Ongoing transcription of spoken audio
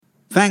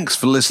Thanks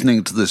for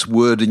listening to this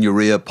Word in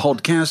Your Ear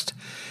podcast.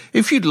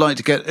 If you'd like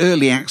to get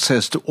early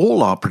access to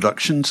all our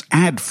productions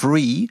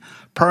ad-free,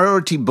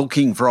 priority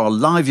booking for our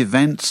live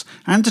events,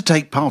 and to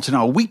take part in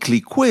our weekly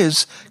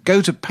quiz,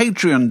 go to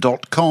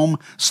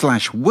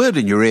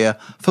patreon.com/wordinyourear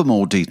for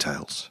more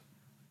details.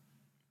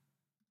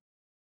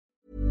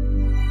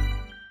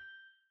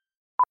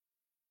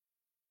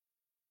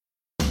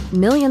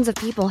 Millions of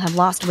people have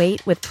lost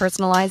weight with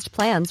personalized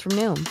plans from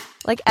Noom.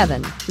 Like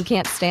Evan, who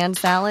can't stand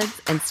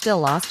salads and still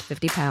lost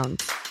 50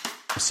 pounds.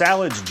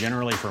 Salads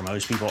generally for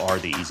most people are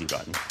the easy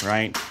button,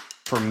 right?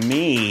 For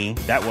me,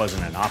 that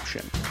wasn't an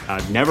option.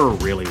 I never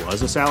really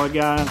was a salad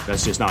guy.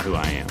 That's just not who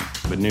I am.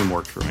 But Noom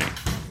worked for me.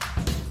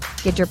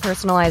 Get your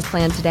personalized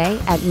plan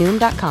today at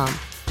Noom.com.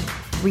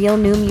 Real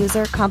Noom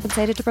user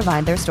compensated to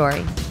provide their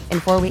story. In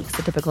 4 weeks,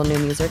 the typical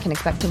Noom user can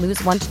expect to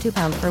lose 1 to 2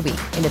 pounds per week.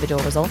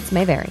 Individual results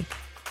may vary.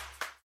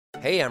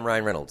 Hey, I'm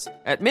Ryan Reynolds.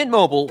 At Mint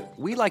Mobile,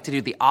 we like to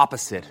do the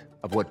opposite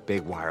of what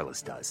Big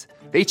Wireless does.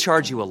 They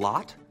charge you a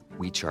lot,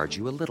 we charge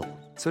you a little.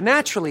 So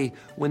naturally,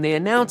 when they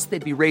announced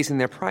they'd be raising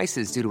their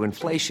prices due to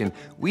inflation,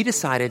 we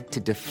decided to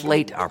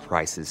deflate our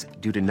prices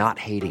due to not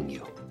hating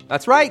you.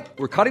 That's right.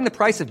 We're cutting the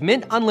price of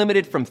Mint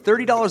Unlimited from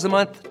 $30 a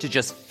month to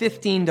just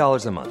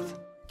 $15 a month.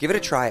 Give it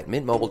a try at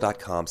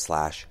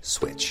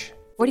mintmobile.com/switch.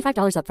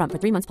 $45 up front for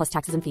 3 months plus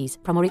taxes and fees.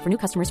 Promo rate for new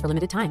customers for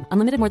limited time.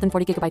 Unlimited more than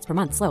 40 gigabytes per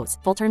month. Slows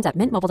full terms at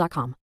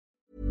mintmobile.com.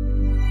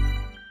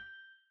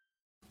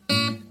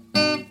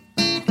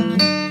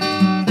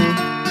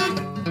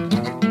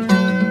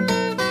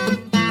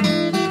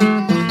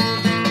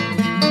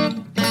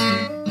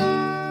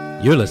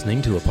 You're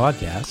listening to a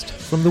podcast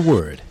from The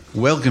Word.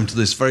 Welcome to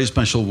this very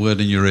special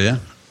Word in Your Ear.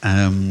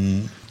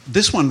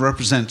 This one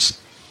represents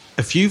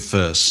a few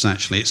firsts,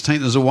 actually. It's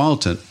taken us a while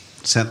to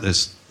set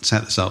this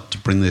up, to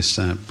bring this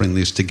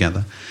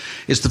together.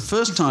 It's the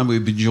first time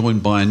we've been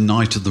joined by a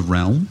Knight of the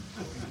Realm.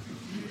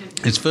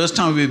 It's the first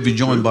time we've been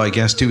joined by a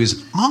guest who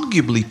is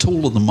arguably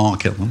taller than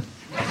Mark Ellen.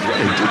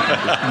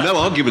 No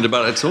argument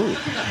about it at all.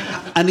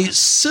 And it's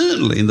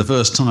certainly the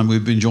first time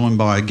we've been joined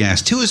by a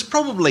guest who is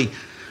probably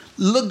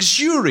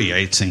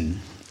luxuriating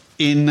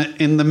in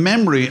the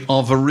memory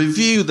of a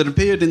review that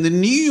appeared in the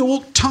New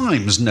York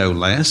Times, no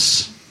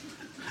less,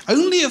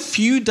 only a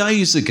few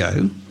days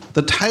ago,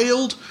 that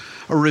hailed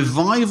a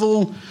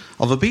revival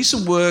of a piece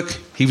of work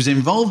he was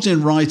involved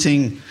in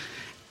writing,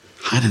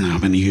 I don't know how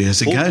many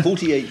years ago.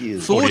 48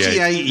 years.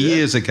 48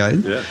 years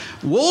ago. Yeah.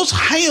 Was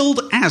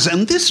hailed as,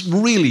 and this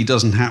really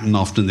doesn't happen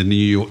often in the New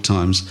York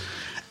Times,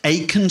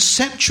 a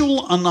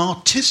conceptual and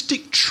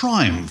artistic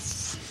triumph.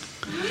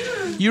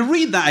 You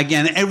read that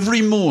again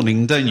every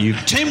morning, don't you?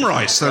 Tim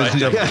Rice, ladies and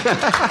gentlemen.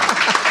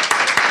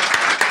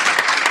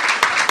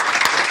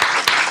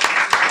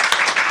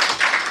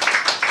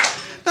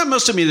 That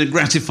must have been a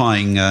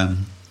gratifying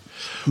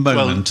moment.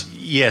 Well,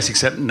 yes,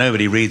 except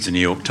nobody reads the New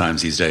York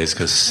Times these days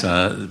because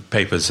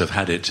papers have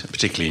had it,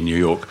 particularly in New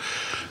York.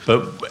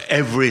 But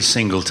every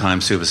single time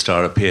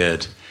Superstar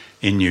appeared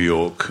in New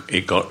York,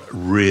 it got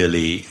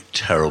really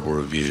terrible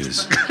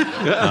reviews.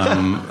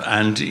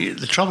 And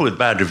the trouble with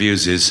bad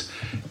reviews is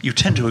you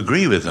tend to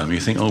agree with them. You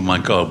think, oh, my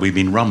God, we've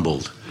been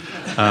rumbled.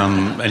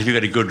 And if you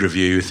get a good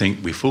review, you think,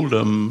 we fooled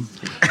them.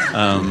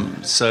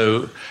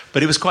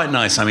 But it was quite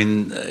nice. I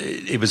mean,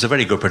 it was a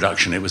very good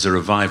production. It was a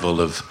revival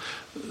of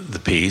the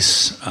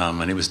piece,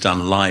 and it was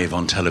done live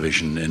on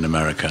television in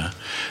America.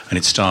 And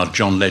it starred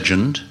John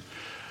Legend,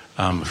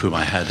 of whom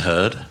I had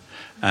heard,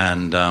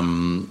 and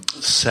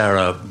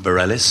Sarah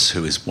Bareilles,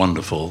 who is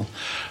wonderful.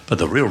 But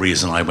the real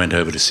reason I went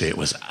over to see it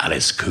was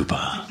Alice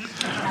Cooper.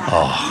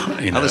 Oh,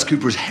 you know. Alice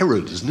Cooper is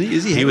Herod, isn't he?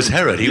 Is he? He was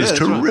Herod. He was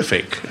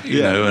terrific, right.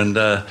 you know. And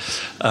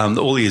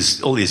all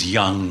these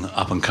young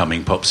up and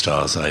coming pop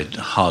stars I'd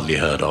hardly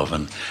heard of,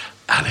 and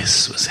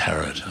Alice was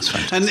Herod. It was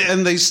fantastic.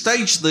 And they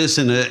staged this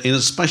in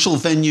a special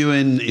venue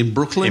in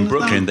Brooklyn. In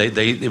Brooklyn,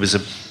 it was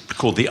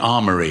called the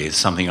Armory,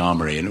 something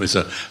Armory, and it was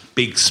a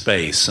big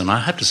space. And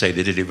I have to say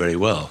they did it very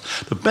well.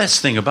 The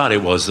best thing about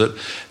it was that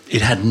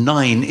it had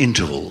 9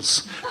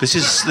 intervals. This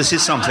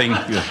is something.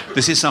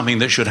 This is something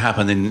that should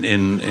happen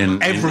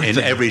in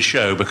every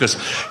show, because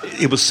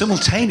it was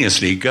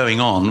simultaneously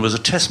going on was a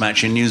test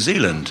match in New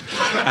Zealand,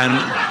 and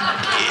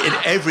in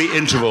every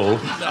interval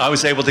I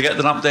was able to get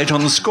an update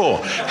on the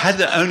score. Had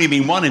there only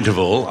been one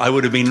interval, I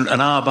would have been an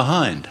hour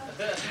behind.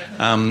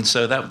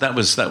 So that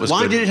was.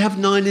 Why did it have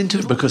 9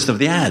 intervals? Because of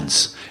the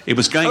ads. It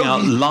was going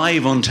out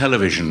live on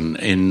television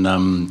in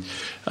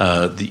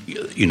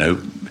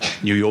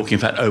New York, in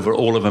fact, over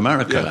all of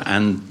America,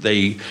 and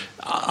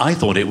I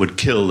thought it would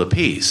kill the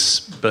piece,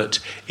 but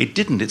it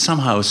didn't. It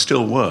somehow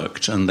still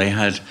worked, and they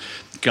had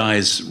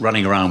guys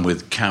running around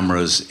with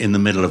cameras in the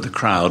middle of the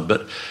crowd,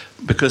 but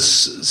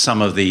because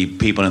some of the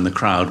people in the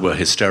crowd were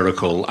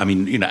hysterical,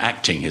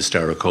 acting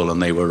hysterical,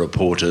 and they were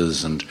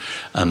reporters and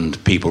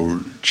people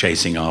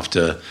chasing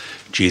after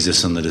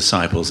Jesus and the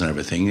disciples and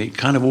everything, it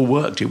kind of all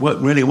worked. It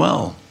worked really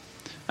well.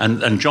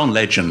 And John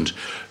Legend,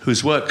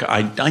 whose work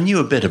I knew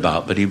a bit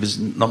about, but he was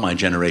not my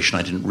generation.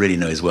 I didn't really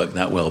know his work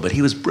that well, but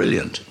he was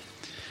brilliant.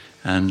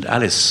 And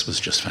Alice was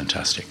just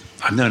fantastic.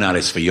 I've known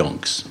Alice for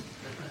yonks.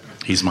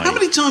 How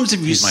many times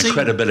have you seen... He's my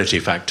credibility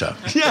factor.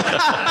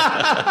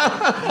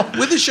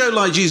 With a show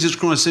like Jesus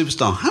Christ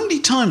Superstar, how many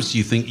times do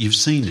you think you've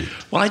seen it?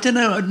 Well, I don't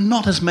know,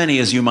 not as many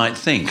as you might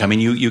think. I mean,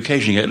 you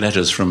occasionally get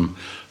letters from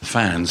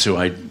fans who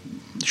I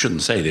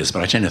shouldn't say this,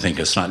 but I tend to think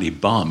are slightly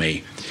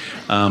balmy,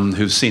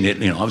 who've seen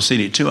it. I've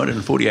seen it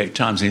 248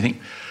 times, and you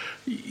think,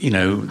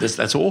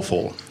 that's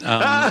awful.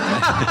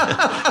 I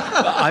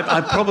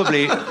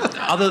probably,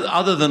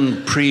 other than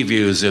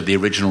previews of the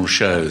original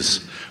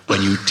shows,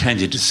 when you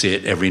tended to see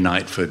it every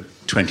night for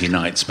 20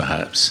 nights,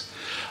 perhaps,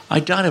 I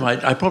doubt if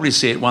I probably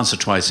see it once or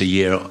twice a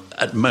year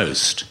at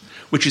most,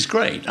 which is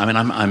great. I mean,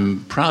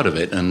 I'm proud of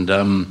it, and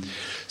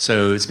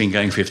so it's been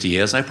going 50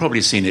 years. I've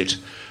probably seen it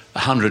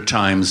 100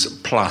 times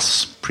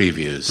plus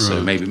previews, right.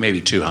 So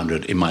maybe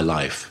 200 in my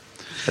life.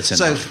 That's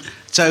enough.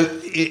 So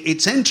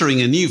it's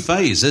entering a new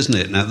phase, isn't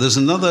it? Now there's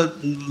another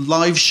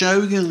live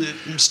show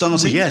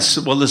starting. Well, yes.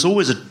 Well, there's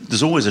always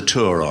a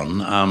tour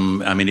on.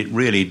 I mean, it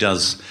really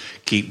does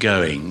keep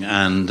going,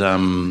 and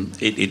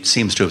it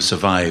seems to have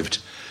survived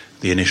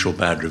the initial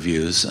bad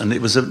reviews, and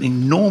it was an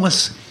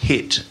enormous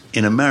hit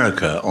in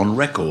America on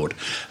record.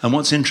 And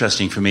what's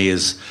interesting for me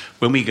is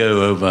when we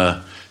go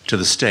over to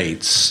the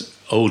States,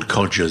 old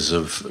codgers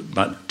of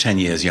about 10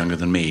 years younger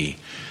than me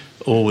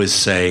always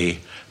say,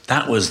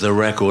 that was the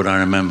record I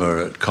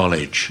remember at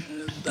college.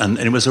 And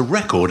it was a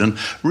record, and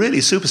really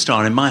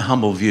Superstar, in my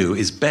humble view,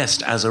 is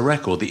best as a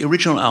record. The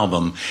original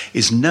album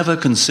is never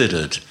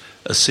considered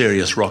a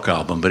serious rock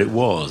album, but it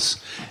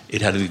was.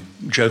 It had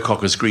Joe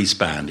Cocker's Grease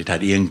Band, it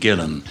had Ian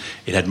Gillan,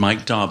 it had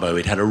Mike Darbo,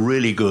 it had a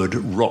really good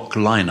rock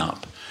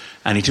lineup.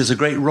 And it is a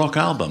great rock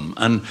album.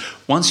 And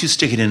once you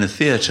stick it in a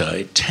theatre,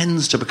 it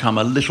tends to become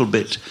a little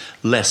bit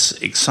less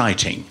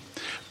exciting.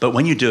 But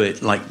when you do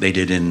it like they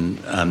did in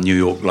New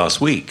York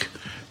last week,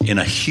 in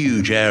a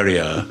huge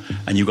area,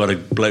 and you've got a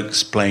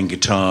blokes playing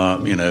guitar,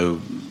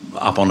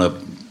 up on a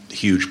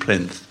huge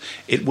plinth,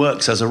 it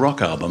works as a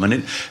rock album.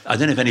 And I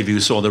don't know if any of you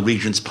saw the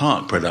Regent's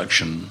Park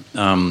production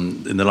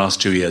in the last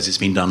 2 years. It's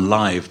been done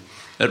live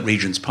at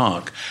Regent's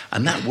Park,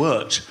 and that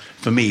worked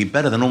for me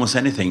better than almost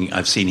anything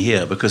I've seen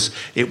here, because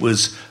it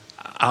was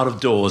out of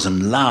doors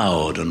and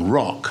loud and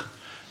rock,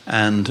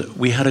 and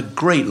we had a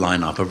great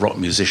lineup of rock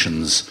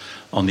musicians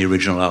on the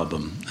original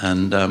album,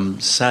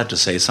 and sad to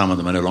say some of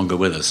them are no longer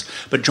with us.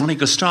 But Johnny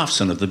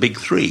Gustafson of the Big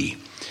Three,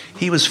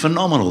 he was a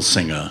phenomenal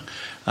singer.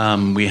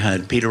 We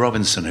had Peter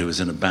Robinson, who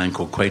was in a band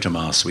called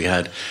Quatermass. We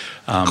had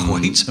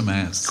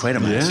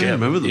Quatermass, yeah, I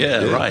remember them.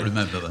 Yeah, right. I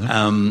remember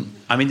them.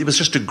 I mean, it was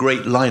just a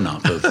great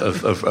lineup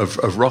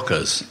of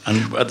rockers.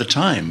 And at the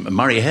time,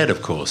 Murray Head,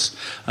 of course,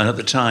 and at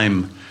the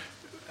time,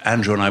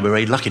 Andrew and I were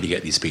very lucky to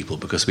get these people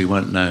because we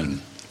weren't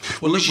known.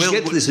 Well, let's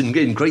get to this in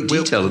great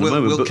detail in a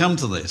moment. We'll come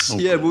to this.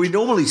 Yeah, but we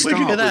normally start...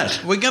 Where'd you get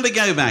that? We're going to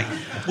go back.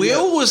 We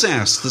always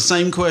ask the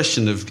same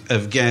question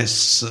of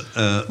guests.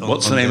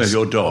 What's the name of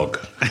your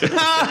dog?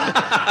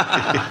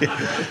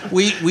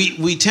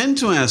 We tend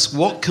to ask,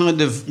 what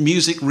kind of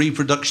music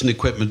reproduction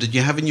equipment did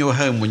you have in your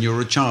home when you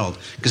were a child?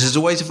 Because there's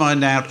a way to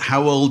find out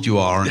how old you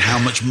are and how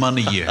much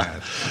money you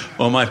had.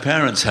 Well, my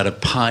parents had a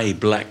Pi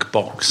Black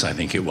Box, I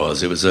think it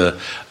was. It was a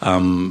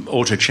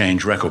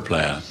auto-change record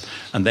player.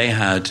 And they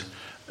had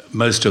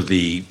most of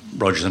the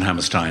Rodgers and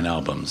Hammerstein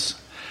albums.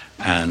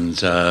 And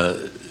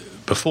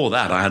before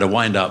that, I had a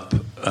wind-up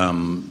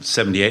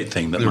 78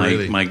 thing that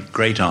my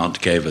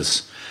great-aunt gave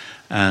us.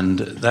 And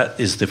that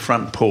is the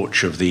front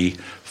porch of the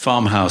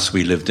farmhouse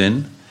we lived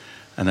in.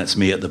 And that's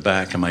me at the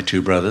back and my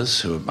two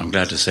brothers, who I'm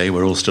glad to say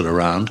we're all still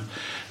around.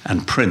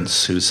 And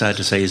Prince, who's sad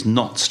to say is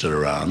not still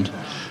around,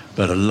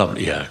 but a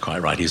lovely, yeah,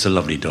 quite right, he's a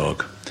lovely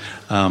dog.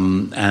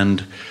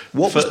 And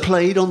what was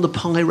played on the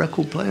Pi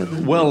record player?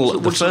 Well,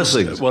 it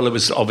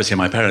was obviously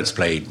my parents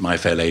played My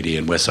Fair Lady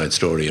and West Side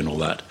Story and all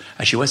that.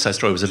 Actually, West Side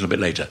Story was a little bit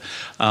later.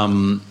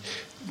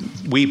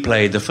 We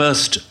played, the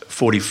first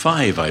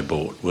 45 I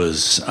bought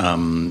was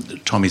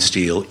Tommy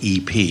Steele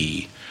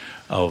EP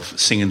of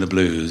Singing the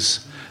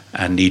Blues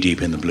and Knee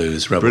Deep in the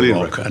Blues, Rebel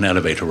Rock and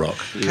Elevator Rock.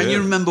 Can you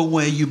remember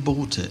where you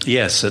bought it?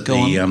 Yes, at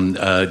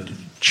the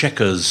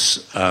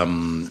Checkers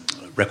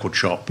record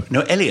shop.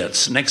 No,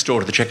 Elliot's, next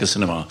door to the Checkers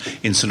Cinema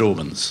in St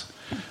Albans,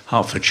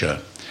 Hertfordshire.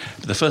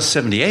 The first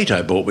 78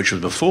 I bought, which was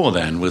before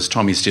then, was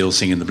Tommy Steele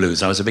Singing the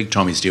Blues. I was a big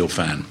Tommy Steele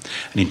fan.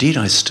 And indeed,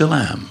 I still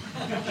am.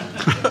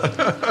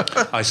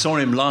 I saw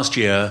him last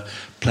year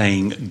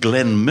playing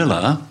Glenn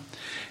Miller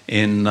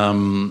in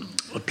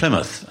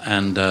Plymouth.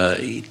 And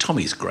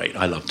Tommy's great.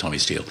 I love Tommy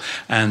Steele.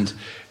 And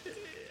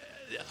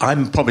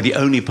I'm probably the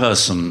only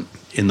person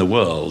in the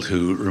world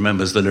who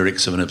remembers the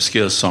lyrics of an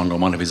obscure song on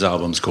one of his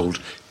albums called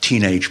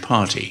Teenage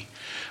Party.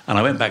 And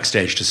I went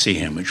backstage to see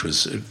him, which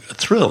was a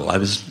thrill. I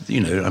was,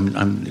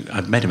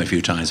 I've met him a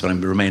few times, but I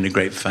remain a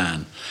great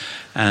fan.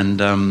 And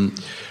a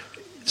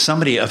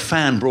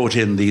fan brought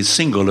in the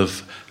single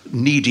of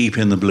Knee Deep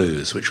in the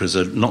Blues, which was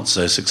a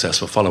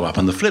not-so-successful follow-up.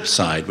 And the flip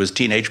side was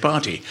Teenage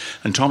Party.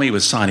 And Tommy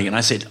was signing it, and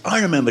I said,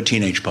 I remember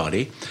Teenage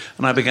Party.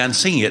 And I began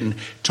singing it, and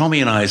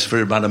Tommy and I,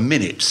 for about a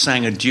minute,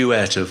 sang a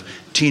duet of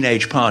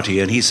Teenage Party,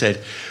 and he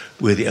said,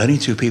 we're the only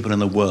two people in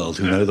the world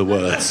who know the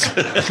words.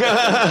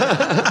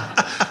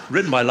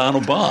 Written by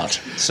Lionel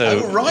Bart. So,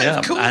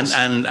 of course.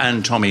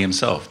 And Tommy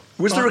himself.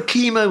 Was there a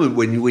key moment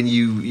when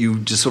you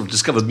just sort of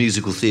discovered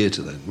musical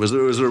theatre then? Was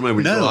there a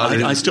moment? No,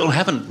 I still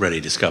haven't really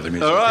discovered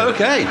musical theatre.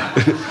 Okay.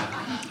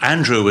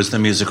 Andrew was the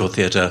musical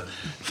theatre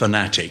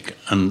fanatic,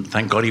 and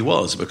thank God he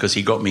was, because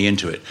he got me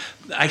into it.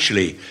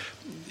 Actually,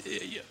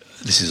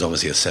 this is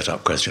obviously a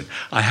set-up question.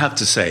 I have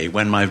to say,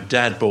 when my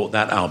dad brought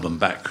that album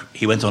back,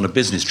 he went on a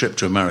business trip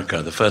to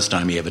America, the first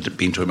time he ever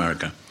been to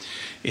America,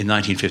 in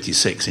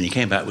 1956, and he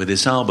came back with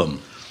this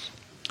album.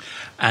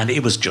 And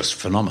it was just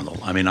phenomenal.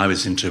 I mean, I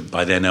was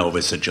by then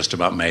Elvis had just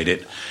about made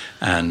it,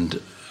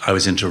 and I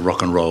was into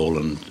rock and roll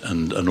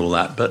and all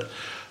that. But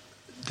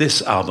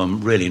this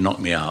album really knocked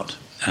me out.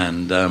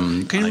 And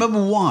can you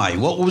remember why?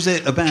 What was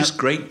it about? Just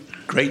great.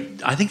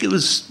 I think it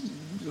was,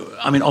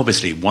 I mean,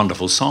 obviously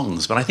wonderful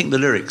songs, but I think the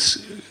lyrics,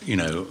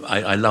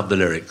 I love the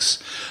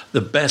lyrics.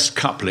 The best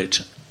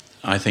couplet,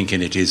 I think,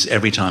 in it is,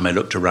 every time I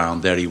looked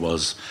around, there he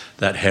was,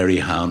 that hairy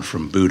hound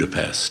from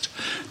Budapest,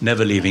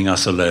 never leaving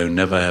us alone,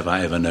 never have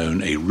I ever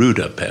known a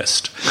ruder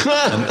pest.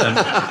 and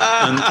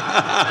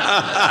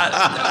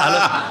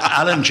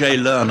Alan J.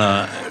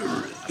 Lerner,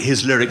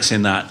 his lyrics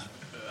in that,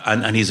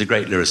 and he's a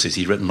great lyricist,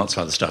 he's written lots of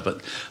other stuff,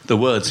 but the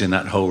words in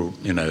that whole,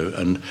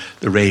 and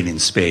the rain in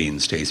Spain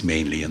stays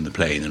mainly in the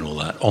plane and all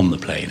that, on the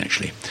plane,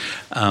 actually.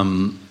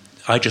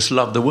 I just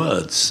love the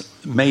words.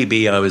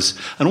 Maybe I was...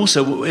 And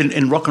also,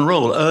 in rock and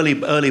roll,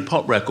 early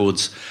pop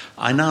records,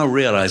 I now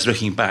realise,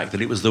 looking back,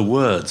 that it was the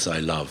words I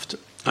loved.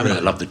 I mean, I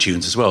love the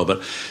tunes as well,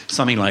 but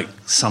something like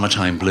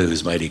Summertime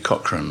Blues by Eddie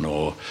Cochran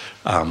or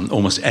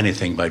Almost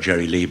Anything by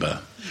Jerry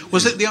Lieber.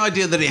 Was it the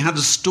idea that it had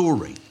a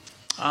story?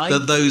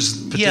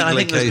 Those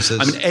particular cases...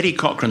 I mean, Eddie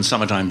Cochran's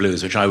Summertime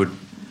Blues, which I would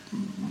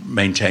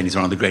maintain is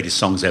one of the greatest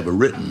songs ever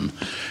written,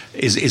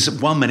 is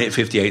 1 minute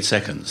 58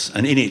 seconds,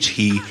 and in it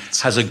he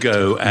has a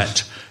go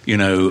at he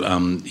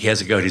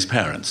has a go at his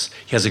parents,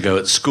 he has a go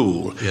at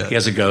school, he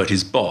has a go at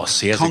his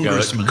boss, he has a go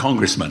at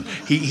congressman.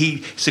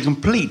 He's a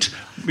complete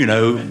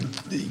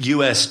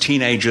US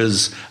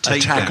teenagers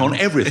attack on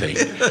everything.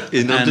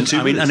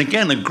 And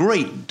again, a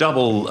great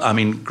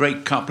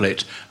great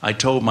couplet. I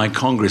told my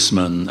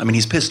congressman,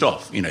 he's pissed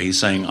off, he's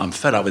saying, I'm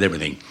fed up with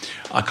everything.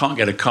 I can't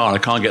get a car, I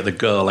can't get the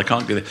girl, I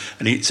can't get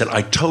and he said,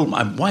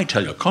 why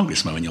tell your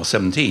congressman when you're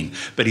 17?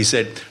 But he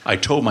said, I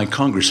told my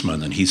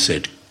congressman, and he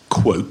said,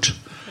 quote,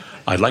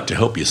 I'd like to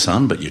help you,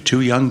 son, but you're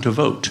too young to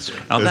vote.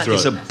 Now, that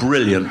is a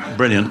brilliant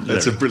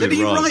That's a brilliant Did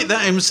he write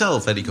that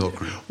himself, Eddie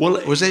Cochran? Well,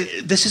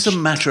 this is a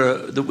matter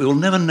that we'll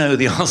never know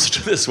the answer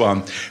to this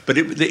one, but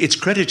it's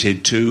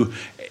credited to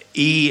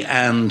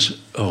I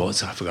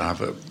forgot, I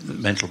have a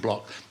mental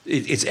block.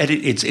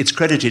 It's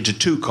credited to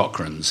two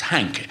Cochrans,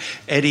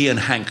 Eddie and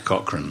Hank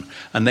Cochran,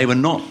 and they were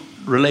not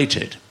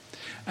related.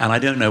 And I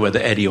don't know whether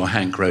Eddie or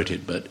Hank wrote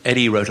it, but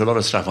Eddie wrote a lot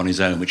of stuff on his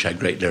own which had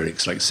great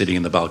lyrics, like Sitting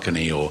in the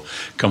Balcony or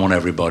Come On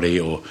Everybody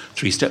or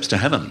 3 Steps to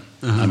Heaven.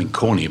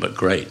 Corny but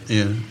great.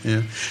 Yeah.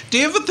 Do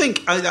you ever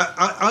think,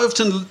 I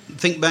often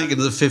think back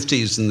into the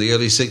 50s and the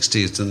early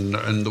 60s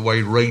and the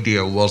way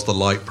radio was the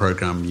light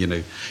programme, you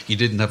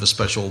didn't have a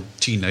special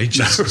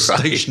teenagers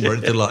station or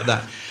anything like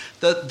that.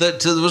 That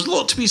there was a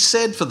lot to be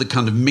said for the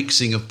kind of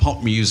mixing of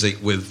pop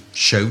music with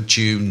show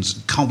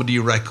tunes, comedy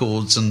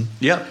records and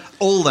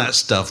all that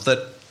stuff.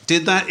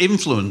 Did that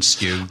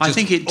influence you? I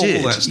think it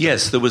did.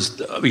 Yes, there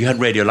was. You had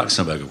Radio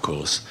Luxembourg, of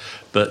course,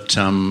 but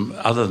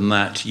other than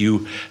that,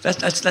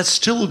 that's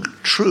still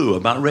true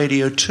about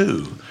Radio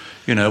 2.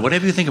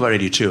 Whatever you think about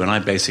Radio 2, and I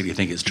basically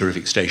think it's a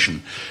terrific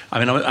station.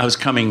 I was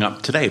coming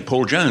up today.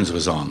 Paul Jones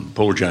was on.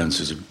 Paul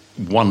Jones is a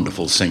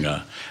wonderful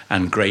singer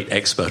and great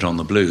expert on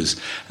the blues.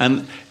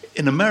 And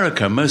in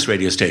America, most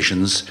radio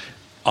stations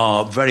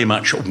are very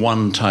much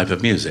one type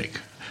of music.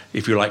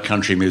 If you like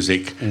country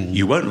music,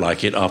 you won't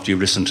like it after you've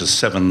listened to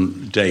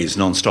 7 days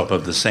non-stop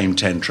of the same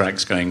 10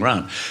 tracks going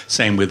round.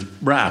 Same with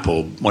rap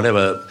or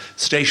whatever.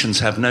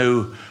 Stations have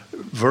no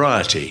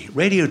variety.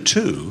 Radio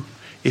 2,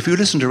 if you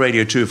listen to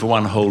Radio 2 for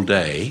one whole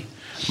day,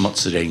 I'm not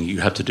saying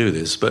you have to do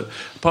this, but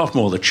apart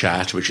from all the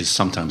chat, which is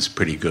sometimes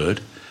pretty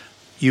good,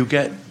 you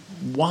get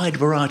wide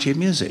variety of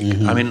music.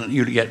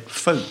 You get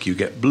folk, you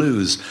get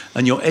blues,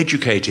 and you're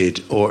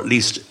educated, or at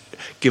least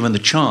given the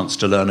chance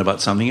to learn about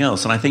something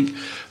else. And I think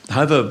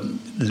however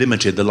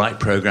limited the light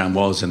program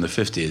was in the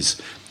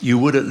 50s, you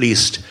would at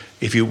least,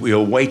 if you were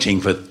waiting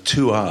for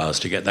 2 hours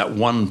to get that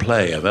one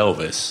play of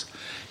Elvis,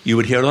 you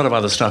would hear a lot of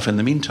other stuff in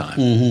the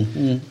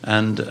meantime.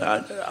 And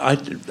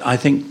I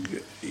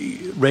think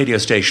radio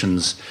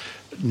stations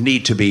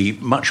need to be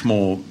much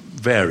more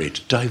varied,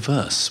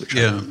 diverse, which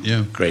is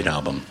a great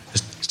album.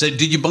 It's So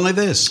did you buy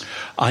this?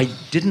 I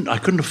didn't. I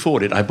couldn't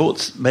afford it. I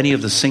bought many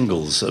of the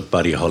singles of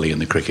Buddy Holly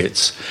and the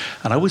Crickets,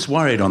 and I was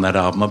worried on that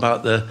album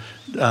about the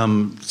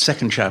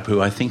second chap, who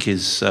I think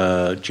is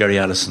Jerry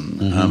Allison,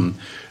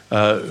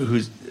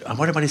 who's. I'm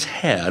worried about his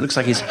hair. It looks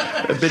like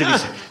a bit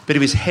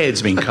of his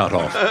head's been cut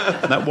off.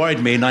 That worried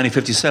me in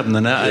 1957.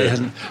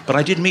 But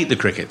I did meet the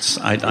Crickets.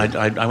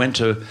 I went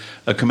to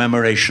a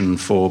commemoration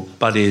for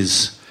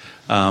Buddy's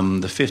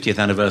the 50th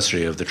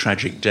anniversary of the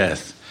tragic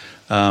death,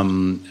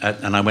 and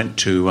I went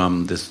to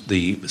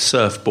the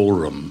Surf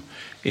Ballroom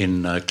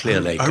in Clear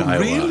Lake, Iowa.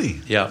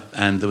 Really? Yeah,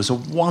 and there was a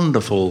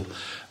wonderful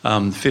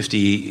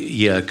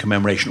 50-year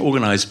commemoration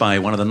organised by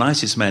one of the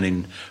nicest men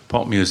in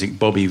pop music,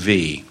 Bobby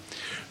Vee,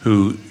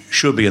 who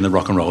should be in the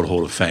Rock and Roll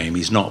Hall of Fame.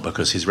 He's not,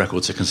 because his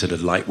records are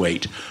considered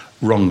lightweight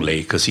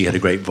wrongly, because he had a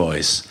great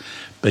voice.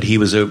 But he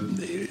was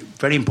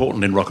very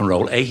important in rock and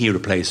roll. A, he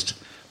replaced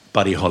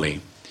Buddy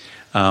Holly.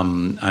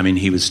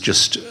 He was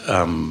just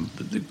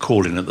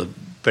called in at the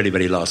very,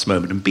 very last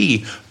moment. And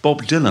B,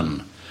 Bob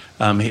Dylan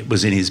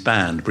was in his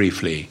band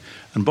briefly.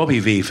 And Bobby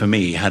Vee, for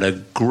me, had a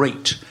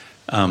great,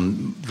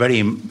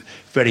 very,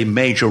 very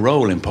major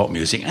role in pop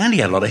music, and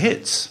he had a lot of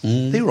hits.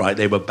 They were right.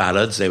 They were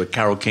ballads, they were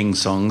Carole King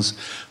songs,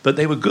 but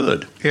they were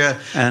good. Yeah.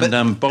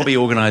 And Bobby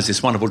organised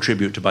this wonderful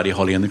tribute to Buddy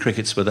Holly, and the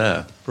Crickets were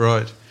there.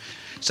 Right.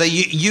 So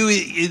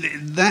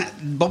that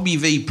Bobby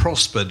Vee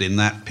prospered in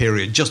that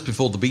period just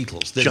before the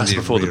Beatles, didn't Just he?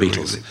 before the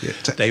Beatles.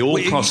 Yeah. They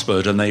all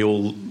prospered, and they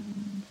all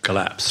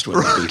collapsed when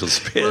the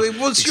Beatles appeared.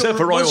 Well, what's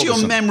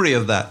your memory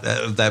of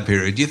that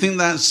period? Do you think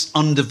that's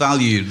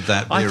undervalued,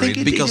 that period, I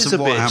think because of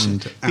what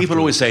happened? People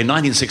always say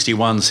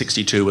 1961,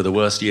 62 were the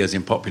worst years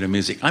in popular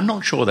music. I'm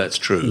not sure that's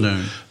true.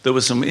 No. There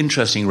were some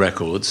interesting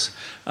records.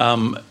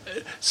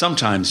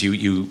 Sometimes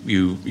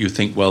you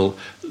think, well,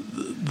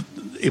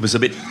 it was a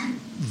bit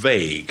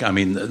vague. I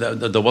mean,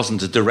 there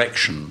wasn't a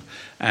direction.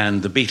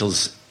 And the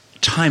Beatles,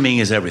 timing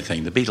is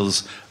everything. The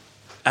Beatles,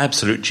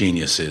 absolute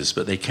geniuses,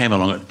 but they came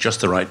along at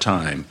just the right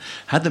time.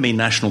 Had there been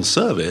national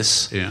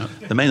service,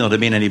 there may not have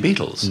been any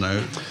Beatles.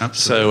 No,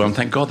 absolutely. So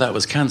thank God that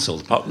was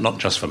cancelled, not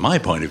just from my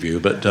point of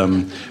view, but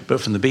from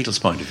the Beatles'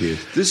 point of view.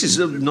 This is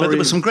but there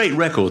were some great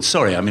records.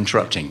 Sorry, I'm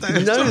interrupting.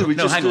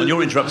 No, hang on,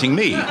 you're interrupting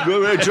me.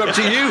 We're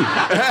interrupting you.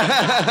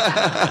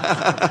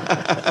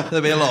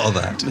 There'll be a lot of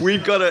that.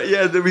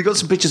 We've got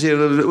some pictures here.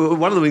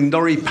 One of them in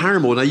Norrie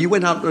Paramore. Now, you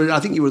went out, I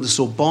think you were at the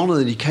Sorbonne, and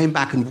then you came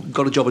back and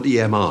got a job at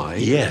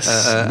EMI. Yes,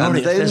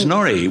 there's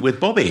Norrie with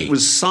Bobby.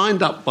 Was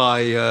signed up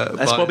by...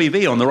 That's Bobby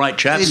Vee on the right,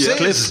 chaps.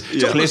 Cliff,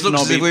 looks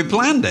as if we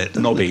planned it.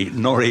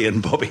 Norrie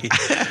and Bobby.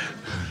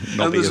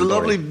 And there's a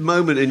lovely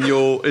moment in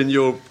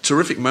your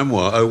terrific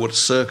memoir, Oh, What a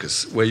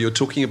Circus, where you're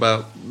talking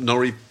about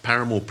Norrie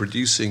Paramore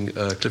producing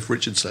a Cliff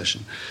Richard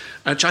session,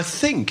 which I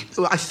think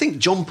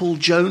John Paul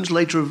Jones,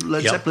 later of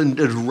Led Zeppelin,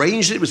 had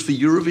arranged it. It was for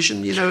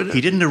Eurovision, you know. He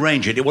didn't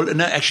arrange it. Well,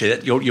 no,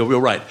 actually, you're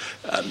right.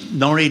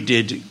 Norrie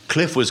did.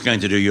 Cliff was going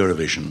to do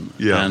Eurovision,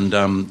 and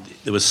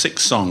there were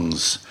 6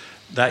 songs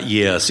that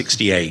year,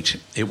 1968.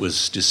 It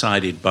was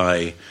decided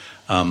by.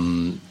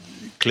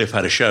 Cliff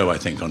had a show, I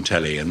think, on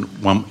telly, and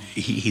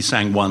he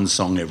sang one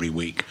song every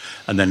week,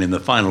 and then in the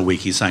final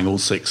week he sang all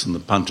 6, and the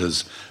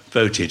punters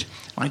voted.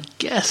 I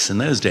guess in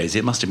those days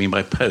it must have been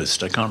by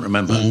post. I can't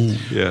remember.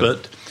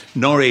 But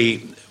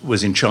Norrie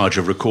was in charge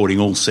of recording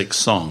all 6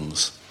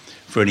 songs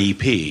for an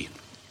EP,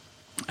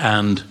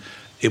 and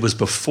it was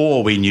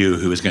before we knew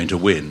who was going to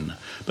win.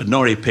 But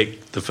Norrie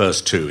picked the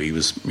first 2. He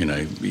was,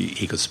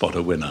 he could spot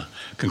a winner.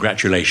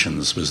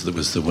 Congratulations was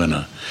the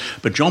winner.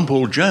 But John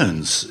Paul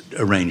Jones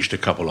arranged a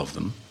couple of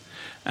them,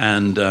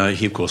 and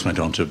he, of course, went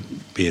on to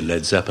be in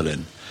Led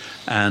Zeppelin.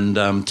 And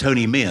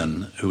Tony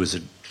Meehan, who was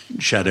a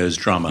Shadows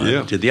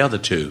drummer, did the other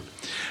 2.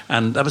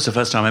 And that was the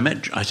first time I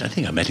met... I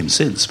think I met him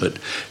since, but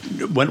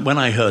when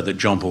I heard that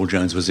John Paul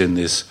Jones was in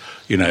this,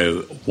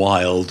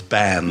 wild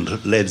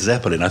band, Led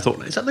Zeppelin, I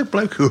thought, is that the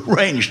bloke who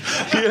arranged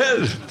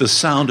The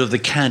Sound of the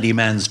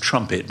Candyman's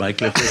Trumpet by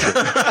Cliff Richard?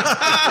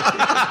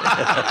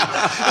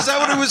 Is that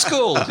what it was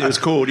called? It was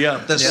called,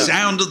 The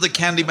Sound of the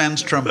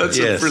Candyman's Trumpet. That's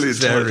a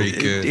brilliant title. Very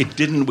good. It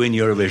didn't win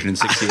Eurovision in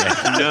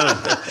 1968. No.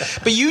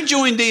 But you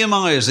joined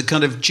EMI as a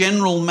kind of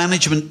general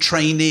management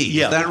trainee,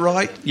 is that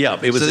right? Yeah.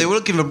 It was so they were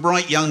looking for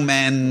bright young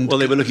men. Well,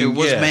 they were looking... It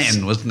was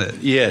men, wasn't it?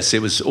 Yes,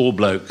 it was all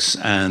blokes,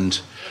 and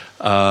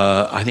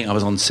I think I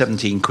was on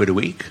 17 quid a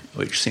week,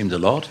 which seemed a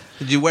lot.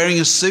 Were you wearing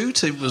a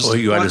suit? It was. Or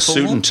you had a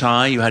formal? suit and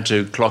tie. You had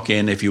to clock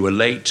in if you were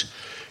late.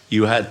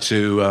 You had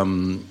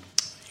to,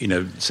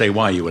 say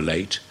why you were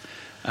late.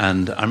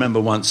 And I remember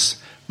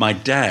once my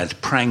dad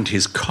pranged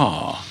his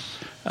car.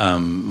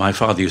 My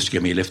father used to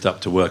give me a lift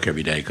up to work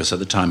every day because at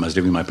the time I was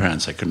living with my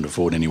parents. I couldn't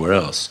afford anywhere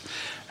else.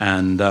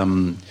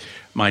 And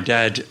my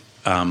dad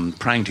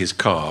pranged his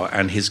car,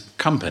 and his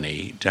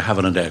company, De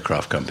Havilland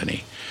Aircraft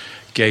Company,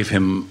 gave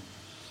him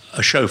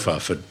a chauffeur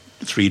for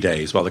 3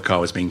 days while the car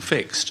was being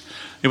fixed.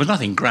 It was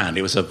nothing grand.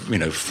 It was a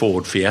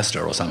Ford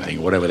Fiesta or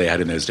something, whatever they had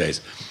in those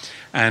days.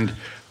 And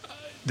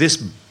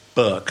this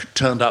Burke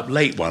turned up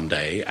late one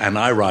day, and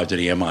I arrived at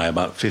EMI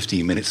about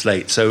 15 minutes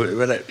late. So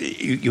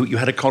you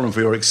had a column for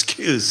your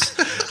excuse,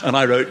 and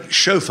I wrote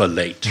chauffeur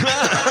late.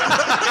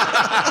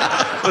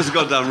 It's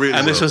gone down really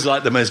and well. This was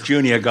like the most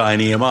junior guy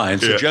in EMI,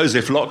 and Sir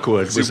Joseph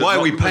Lockwood was... why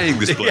are we paying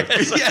this bloke?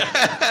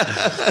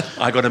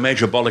 I got a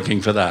major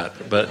bollocking for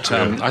that, but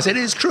I said,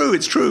 it's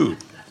true.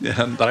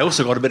 But I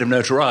also got a bit of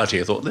notoriety.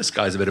 I thought, this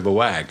guy's a bit of a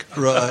wag.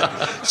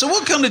 Right. So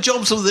what kind of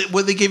jobs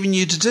were they giving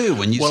you to do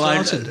when you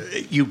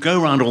started? You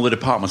go around all the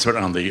departments,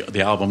 around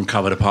the album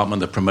cover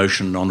department, the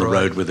promotion on the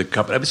road with the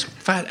cover. It was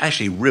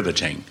actually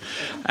riveting.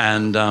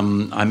 And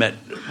I met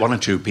one or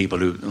two people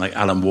like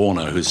Alan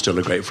Warner, who's still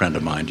a great friend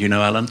of mine. Do you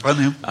know Alan? I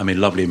know. I mean,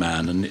 lovely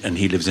man, and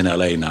he lives in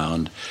LA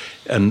now.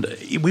 And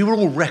we were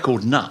all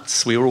record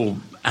nuts. We were all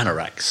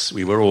anoraks.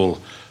 We were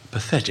all...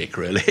 pathetic,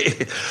 really.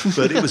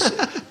 But it was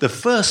the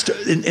first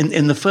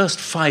in the first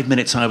 5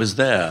 minutes I was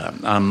there.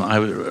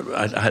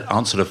 I had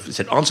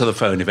said answer the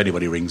phone if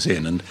anybody rings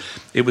in, and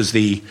it was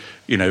the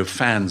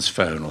fans'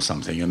 phone or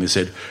something, and they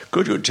said,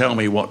 could you tell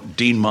me what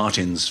Dean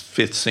Martin's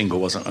 5th single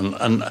was?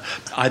 And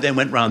I then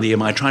went round the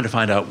EMI trying to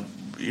find out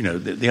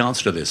the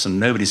answer to this, and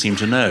nobody seemed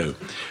to know.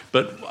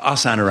 But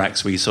us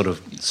anoraks, we sort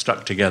of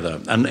stuck together,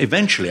 and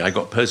eventually I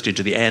got posted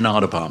to the A&R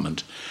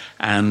department,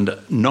 and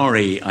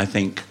Norrie, I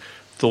think,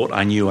 thought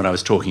I knew what I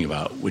was talking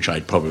about, which I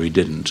probably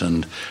didn't,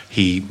 and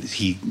he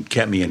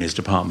kept me in his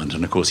department.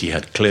 And of course he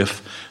had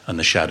Cliff and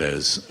the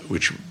Shadows,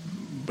 which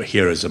were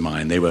heroes of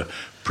mine. They were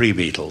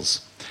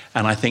pre-Beatles,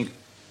 and I think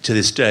to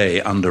this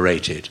day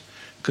underrated,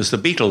 because the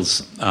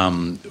Beatles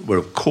were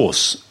of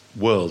course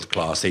world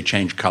class. They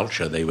changed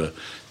culture. They were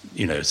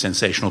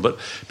sensational, but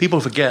people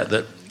forget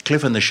that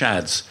Cliff and the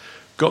Shads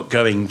got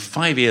going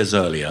 5 years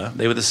earlier.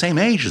 They were the same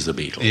age as the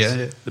Beatles.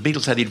 Yeah. The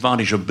Beatles had the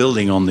advantage of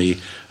building on the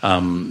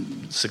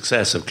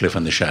success of Cliff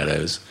and the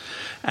Shadows,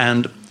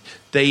 and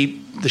the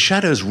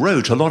Shadows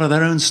wrote a lot of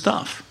their own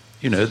stuff.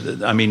 A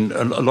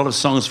lot of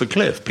songs for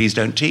Cliff. Please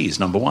Don't Tease,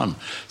 number 1.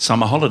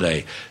 Summer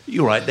Holiday.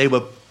 You're right, they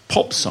were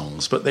pop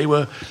songs, but they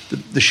were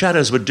the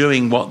Shadows were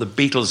doing what the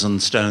Beatles and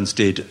Stones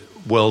did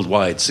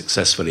worldwide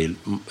successfully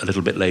a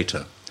little bit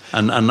later,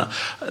 and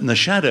the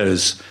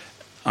Shadows,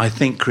 I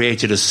think,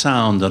 created a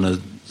sound and a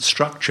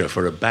structure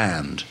for a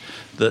band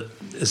that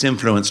has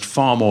influenced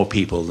far more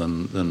people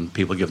than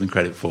people give them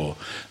credit for.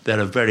 They're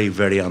a very,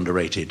 very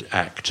underrated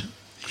act,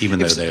 even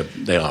though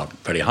they are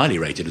very highly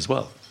rated as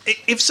well.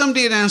 If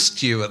somebody had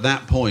asked you at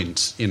that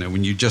point,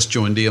 when you just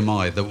joined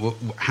EMI,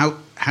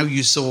 how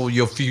you saw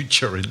your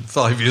future in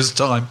 5 years'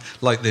 time,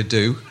 like they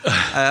do,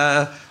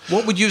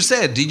 what would you have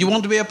said? Did you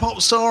want to be a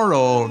pop star,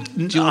 or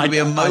do you want to be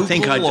a mogul? I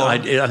think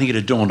it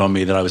had dawned on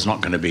me that I was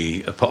not going to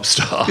be a pop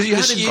star.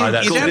 Because you had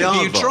a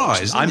few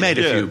tries. I made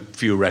a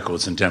few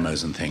records and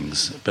demos and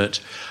things, but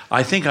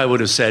I think I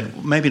would have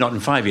said, maybe not in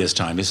 5 years'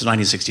 time, this is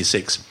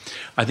 1966,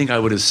 I think I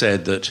would have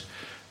said that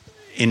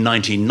in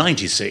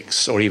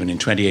 1996, or even in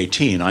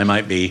 2018, I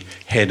might be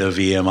head of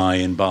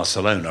EMI in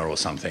Barcelona or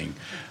something.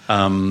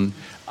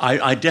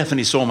 I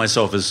definitely saw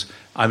myself as...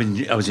 I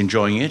was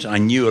enjoying it. I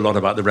knew a lot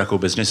about the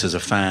record business as a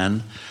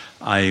fan.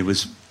 I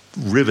was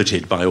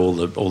riveted by all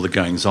the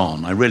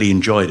goings-on. I really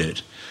enjoyed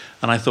it.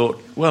 And I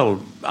thought,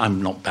 well,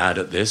 I'm not bad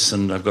at this,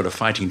 and I've got a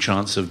fighting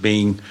chance of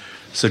being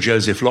Sir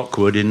Joseph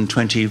Lockwood in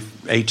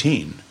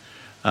 2018,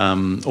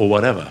 or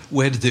whatever.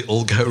 Where did it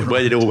all go wrong?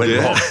 Where did it all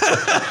went wrong?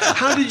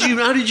 How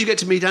did you get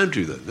to meet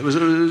Andrew,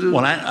 then?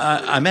 Well,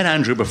 I met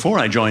Andrew before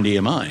I joined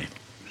EMI.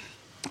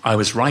 I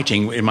was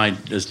writing,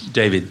 as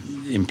David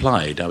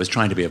implied, I was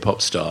trying to be a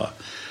pop star,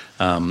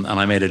 and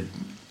I made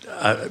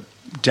a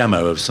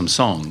demo of some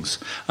songs,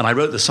 and I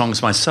wrote the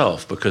songs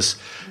myself, because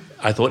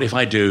I thought, if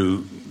I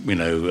do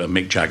a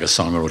Mick Jagger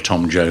song or a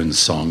Tom Jones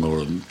song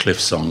or a Cliff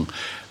song,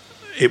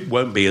 it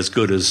won't be as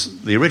good as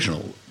the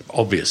original,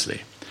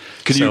 obviously.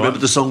 Can you remember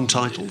the song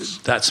titles?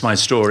 That's My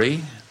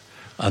Story,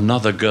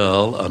 Another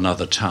Girl,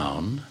 Another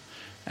Town,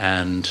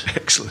 and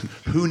Excellent.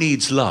 Who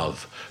Needs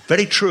Love?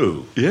 Very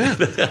true. Yeah.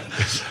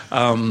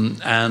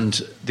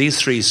 And these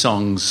 3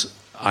 songs,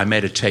 I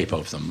made a tape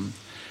of them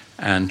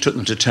and took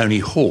them to Tony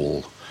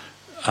Hall.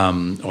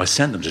 I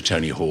sent them to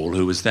Tony Hall,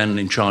 who was then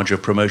in charge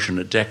of promotion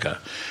at Decca.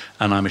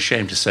 And I'm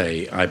ashamed to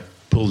say I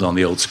pulled on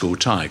the old school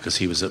tie, because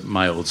he was at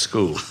my old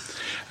school.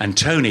 And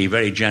Tony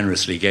very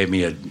generously gave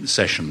me a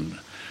session,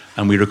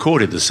 and we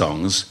recorded the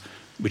songs,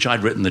 which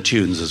I'd written the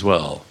tunes as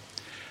well.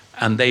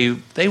 And they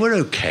were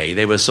okay.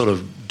 They were sort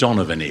of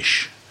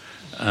Donovan-ish.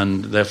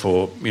 And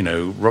therefore,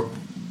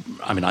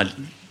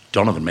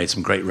 Donovan made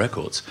some great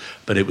records,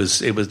 but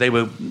they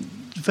were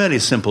fairly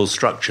simple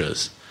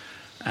structures,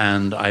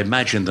 and I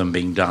imagined them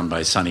being done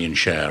by Sonny and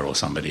Cher or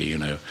somebody,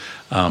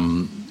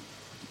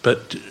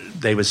 but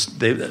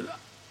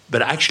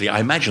actually I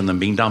imagined them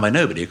being done by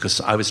nobody, because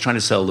I was trying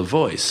to sell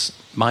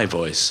my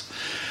voice,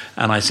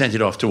 and I sent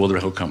it off to all the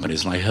record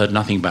companies, and I heard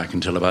nothing back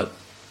until about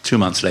 2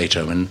 months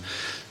later, when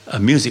a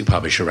music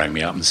publisher rang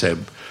me up and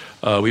said,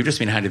 we've just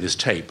been handed this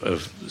tape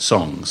of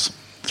songs,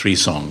 3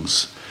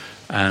 songs,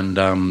 and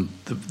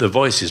the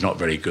voice is not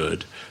very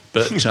good,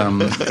 but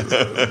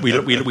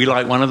we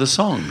like one of the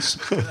songs.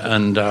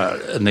 And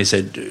they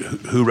said,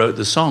 who wrote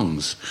the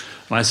songs?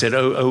 And I said,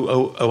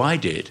 oh, I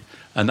did.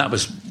 And that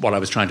was what I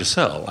was trying to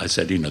sell. I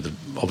said,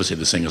 obviously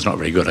the singer's not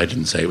very good. I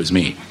didn't say it was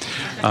me.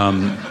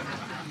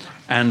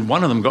 And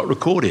one of them got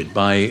recorded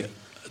by...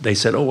 They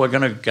said, we're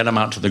going to get them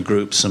out to the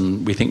groups,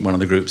 and we think one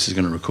of the groups is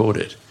going to record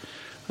it.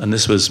 And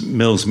this was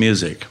Mills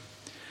Music.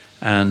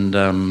 And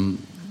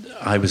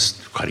I was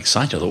quite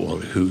excited. I thought, well,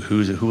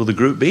 who will the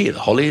group be? The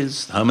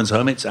Hollies, the Herman's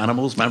Hermits,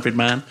 Animals, Manfred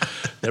Mann.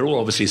 They're all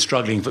obviously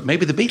struggling. But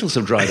maybe the Beatles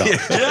have dried up.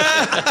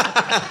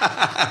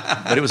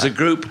 But it was a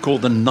group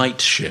called the Night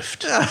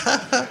Shift.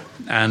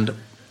 And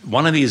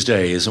one of these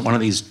days, one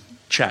of these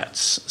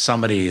chats,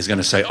 somebody is going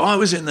to say, I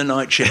was in the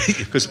Night Shift.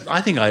 Because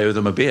I think I owe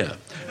them a beer.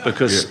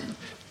 Because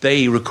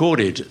they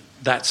recorded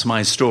That's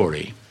My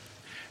Story.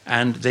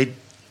 And it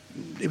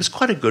was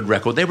quite a good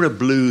record. They were a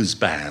blues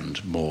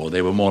band more.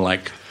 They were more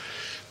like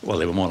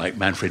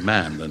Manfred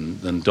Mann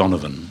than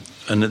Donovan.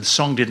 And the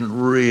song didn't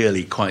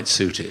really quite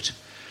suit it.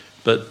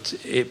 But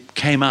it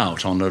came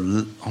out on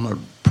a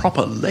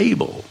proper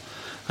label.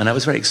 And that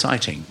was very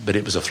exciting, but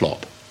it was a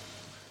flop.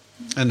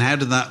 And how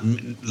did that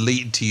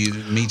lead to you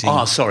meeting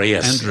Andrew?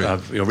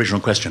 Your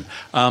original question.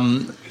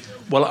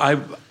 Well,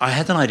 I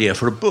had an idea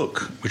for a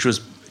book, which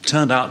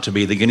turned out to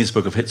be the Guinness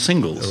Book of Hit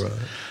Singles.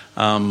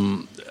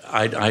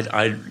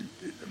 Right.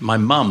 My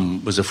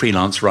mum was a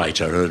freelance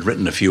writer and had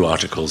written a few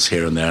articles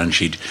here and there, and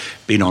she'd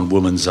been on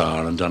Woman's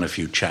Hour and done a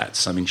few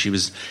chats. I mean, it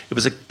was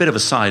a bit of a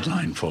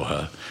sideline for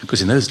her,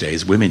 because in those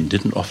days women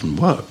didn't often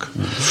work.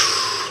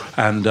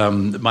 And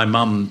my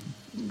mum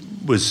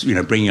was,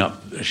 bringing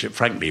up,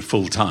 frankly,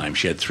 full time.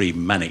 She had 3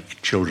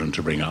 manic children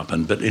to bring up,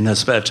 but in her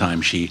spare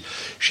time she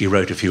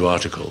wrote a few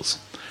articles,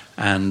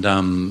 and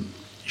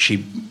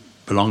she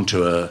belonged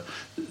to a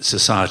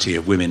society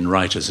of women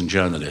writers and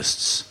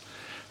journalists,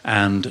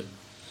 and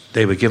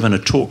they were given a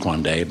talk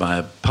one day by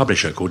a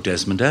publisher called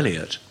Desmond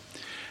Elliott.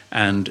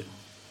 And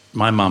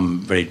my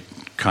mum very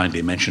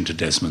kindly mentioned to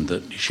Desmond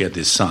that she had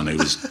this son who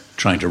was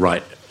trying to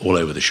write all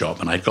over the shop,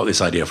 and I'd got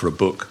this idea for a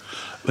book.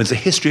 It was a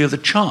history of the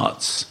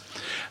charts.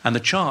 And the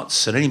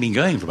charts had only been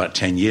going for about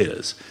 10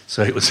 years,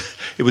 so it was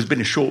been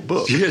a short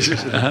book.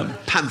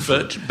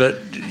 Pamphlet. But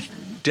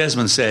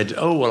Desmond said,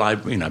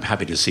 I'm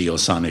happy to see your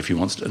son if he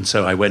wants to. And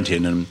so I went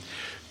in and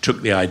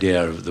took the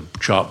idea of the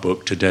chart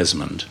book to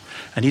Desmond.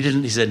 And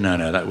he said,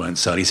 no, that won't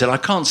sell. He said, I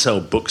can't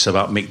sell books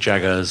about Mick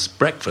Jagger's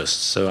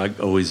breakfast, so I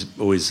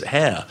always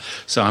hair.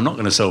 So I'm not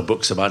going to sell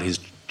books about his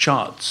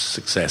chart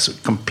success.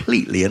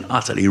 Completely and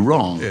utterly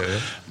wrong. Yeah.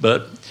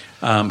 But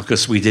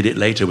because we did it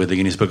later with the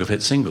Guinness Book of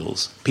Hit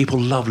Singles. People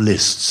love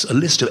lists. A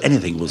list of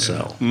anything will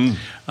sell.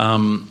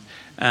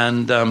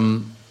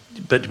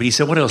 But he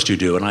said, what else do you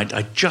do? And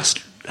I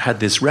just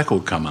had this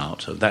record come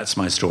out, That's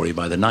My Story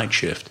by the Night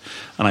Shift,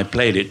 and I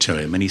played it to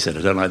him, and he said,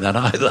 I don't like that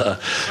either.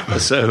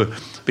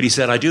 But he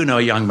said, I do know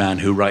a young man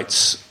who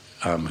writes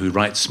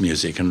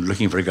music and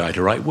looking for a guy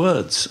to write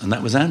words, and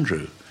that was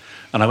Andrew.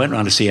 And I went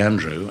round to see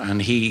Andrew,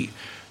 and he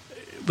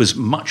was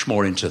much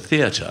more into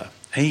theatre.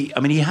 He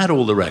had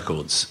all the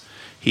records.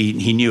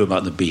 He knew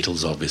about the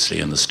Beatles, obviously,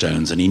 and the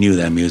Stones, and he knew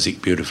their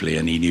music beautifully,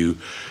 and he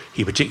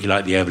particularly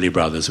liked the Everly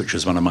Brothers, which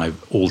was one of my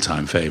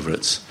all-time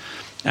favourites.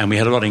 And we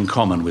had a lot in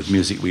common with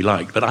music we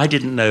liked. But I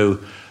didn't know...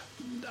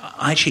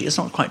 Actually, it's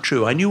not quite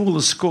true. I knew all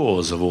the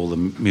scores of all the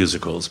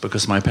musicals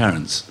because of my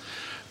parents.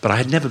 But I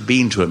had never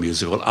been to a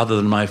musical other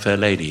than My Fair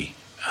Lady.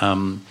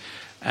 And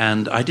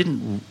I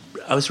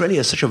was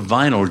really such a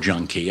vinyl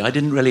junkie. I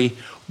didn't really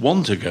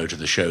want to go to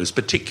the shows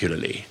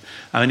particularly.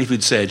 I mean, if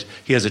you'd said,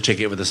 here's a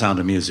ticket for The Sound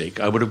of Music,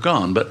 I would have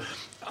gone. But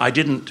I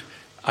didn't...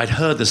 I'd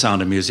heard The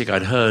Sound of Music,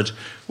 I'd heard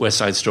West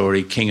Side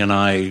Story, King and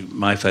I,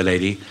 My Fair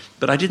Lady,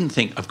 but I didn't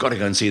think, I've got to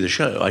go and see the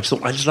show. I just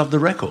thought, I just love the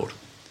record.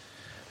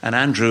 And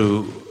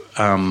Andrew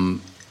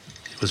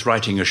was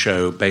writing a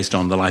show based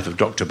on the life of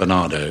Dr.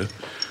 Bernardo,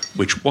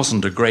 which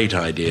wasn't a great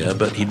idea,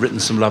 but he'd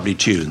written some lovely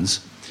tunes.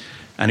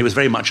 And it was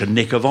very much a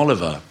Nick of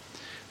Oliver,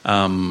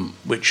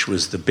 which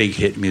was the big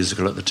hit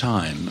musical at the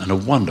time, and a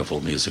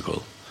wonderful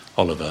musical,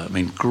 Oliver. I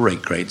mean,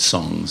 great, great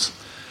songs.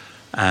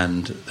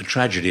 And the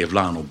tragedy of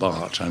Lionel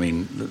Bart. I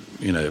mean,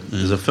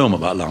 there's a film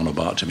about Lionel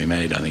Bart to be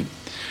made, I think.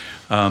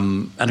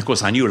 And, of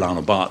course, I knew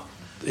Lionel Bart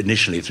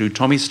initially through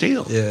Tommy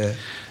Steele. Yeah.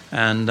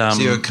 And so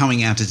you were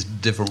coming at it a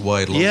different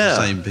way, along the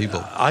same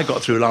people. I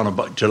got through Lionel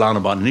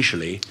Bart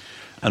initially,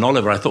 and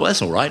Oliver, I thought,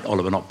 that's all right,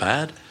 Oliver, not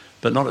bad,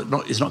 but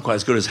it's not quite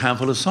as good as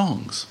Handful of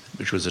Songs,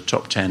 which was a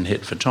top 10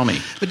 hit for Tommy.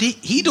 But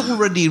he'd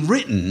already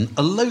written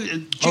a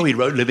load... he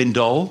wrote Living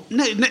Doll?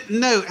 No,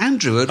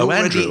 Andrew had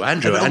already...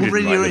 Andrew didn't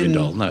write Living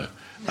Doll, no.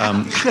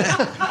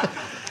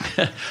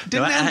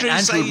 Didn't Andrew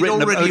say he'd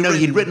already written...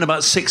 he'd written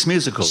about 6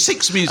 musicals.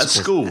 6 musicals?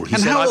 At school.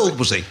 And how old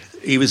was he?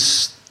 He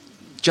was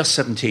just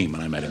 17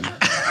 when I met him.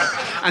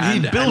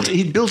 And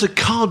he'd built a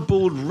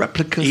cardboard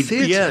replica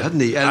theatre, hadn't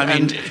he?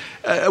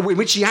 In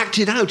which he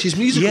acted out his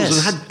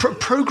musicals and had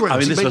programmes. I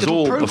mean, this was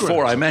all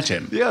before I met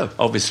him,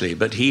 obviously.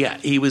 But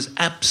he was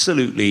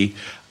absolutely...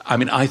 I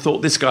mean, I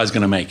thought this guy's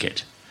going to make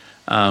it.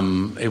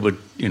 it would,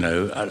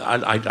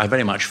 I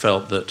very much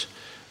felt that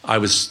I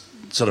was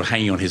sort of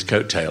hanging on his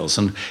coattails,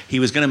 and he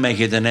was going to make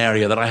it an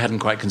area that I hadn't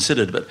quite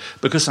considered, but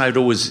because I'd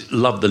always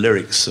loved the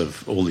lyrics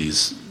of all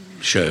these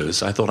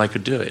shows, I thought I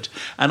could do it.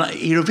 And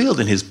he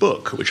revealed in his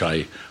book, which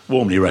I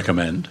warmly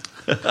recommend,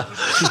 that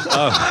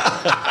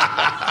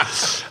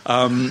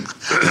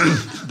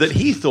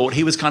he thought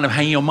he was kind of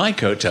hanging on my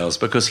coattails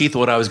because he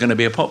thought I was going to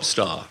be a pop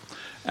star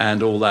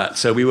and all that.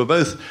 So we were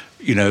both,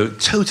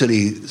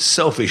 totally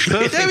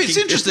selfishly thinking, it's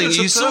interesting.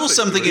 You saw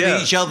something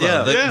in each other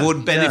that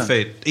would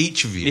benefit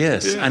each of you.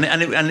 Yes,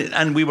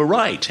 and we were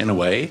right in a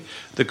way.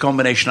 The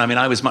combination. I mean,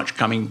 I was much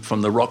coming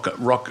from the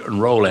rock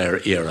and roll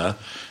area,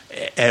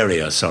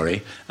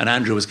 and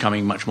Andrew was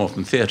coming much more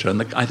from theatre.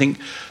 And I think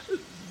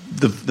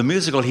the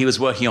musical he was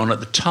working on at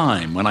the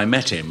time when I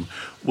met him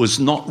was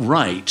not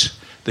right.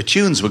 The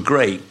tunes were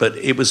great, but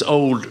it was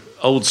old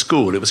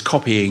school. It was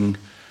copying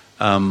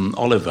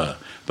Oliver.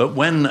 But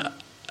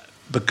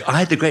I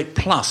had the great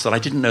plus that I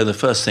didn't know the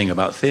first thing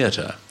about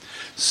theatre.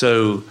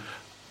 So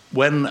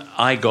when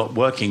I got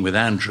working with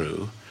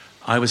Andrew,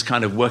 I was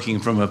kind of working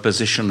from a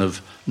position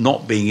of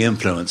not being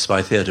influenced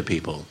by theatre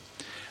people.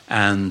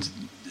 And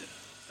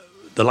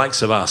The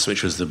Likes of Us,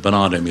 which was the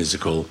Bernardo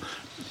musical,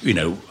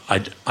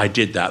 I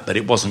did that, but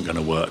it wasn't going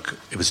to work.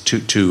 It was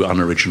too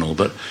unoriginal.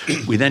 But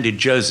we then did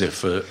Joseph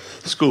for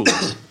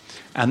schools.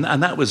 And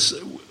that was,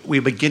 we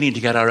were beginning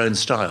to get our own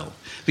style.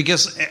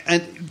 Because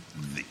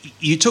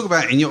you talk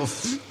about in your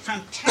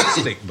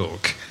fantastic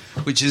book,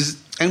 which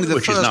is only the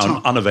which first is now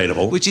time,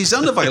 unavailable. Which is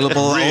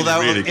unavailable, Really,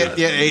 although really good.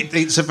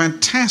 It's a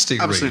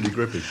fantastic Absolutely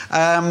read. gripping.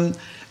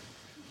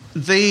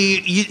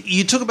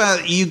 You talk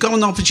about you got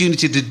an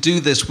opportunity to do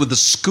this with a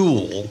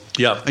school,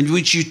 and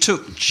which you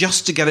took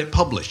just to get it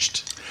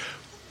published.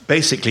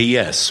 Basically,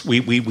 yes.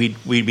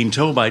 We'd been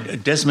told by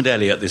Desmond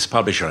Elliott, this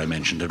publisher I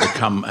mentioned,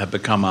 had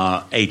become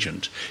our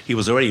agent. He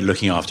was already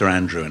looking after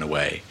Andrew in a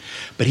way.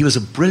 But he was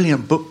a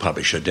brilliant book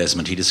publisher,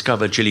 Desmond. He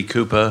discovered Gilly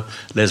Cooper,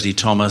 Leslie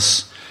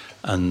Thomas,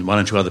 and one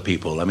or two other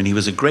people. I mean, he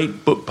was a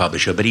great book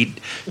publisher, but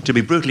to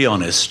be brutally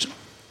honest,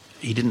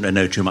 he didn't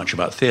know too much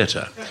about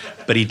theatre.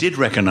 But he did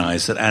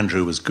recognise that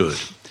Andrew was good.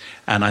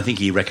 And I think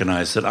he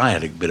recognised that I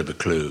had a bit of a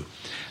clue.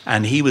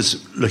 And he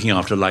was looking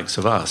after Likes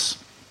of Us.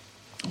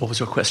 What was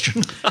your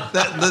question?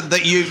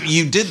 that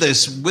you did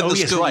this with the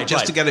school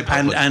just to get it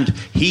published. And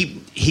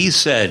he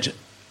said,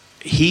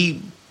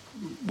 we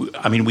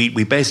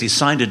basically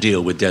signed a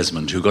deal with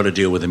Desmond, who got a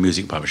deal with a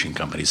music publishing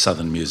company,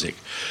 Southern Music,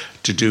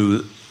 to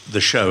do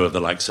the show of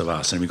The Likes of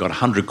Us. And we got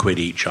 100 quid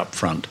each up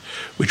front,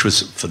 which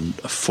was for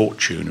a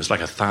fortune. It was like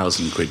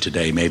 1,000 quid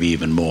today, maybe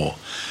even more.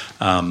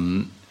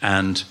 And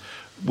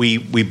we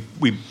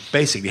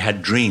basically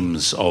had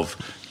dreams of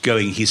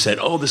going. He said,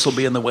 this will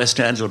be in the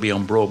West End, it'll be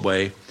on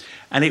Broadway.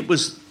 And it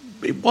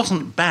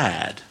wasn't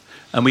bad.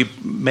 And we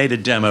made a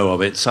demo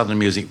of it. Southern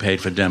Music paid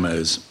for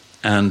demos.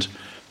 And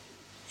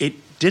it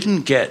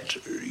didn't get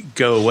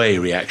go-away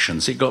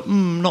reactions. It got,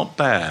 not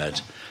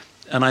bad.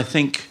 And I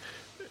think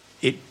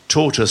it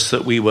taught us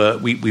that we were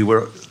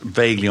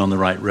vaguely on the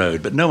right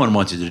road. But no one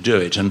wanted to do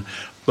it.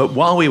 But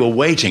while we were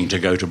waiting to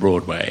go to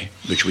Broadway,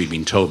 which we'd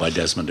been told by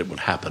Desmond it would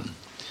happen,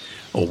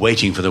 or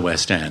waiting for the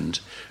West End,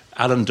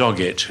 Alan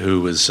Doggett,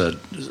 who was a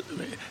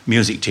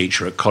music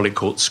teacher at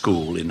Collicourt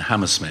School in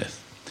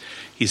Hammersmith,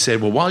 he said,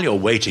 well, while you're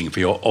waiting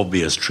for your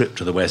obvious trip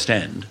to the West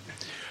End,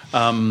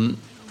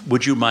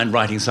 would you mind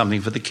writing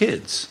something for the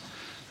kids?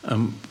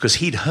 Because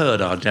he'd heard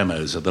our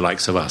demos of The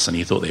Likes of Us and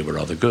he thought they were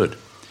rather good.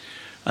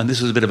 And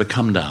this was a bit of a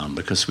come down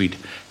because we'd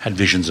had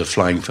visions of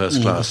flying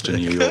first class to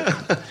New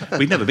York.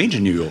 We'd never been to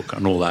New York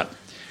and all that.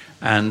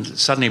 And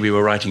suddenly we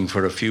were writing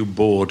for a few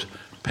bored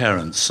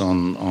parents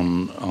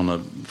on a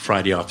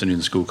Friday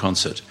afternoon school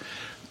concert.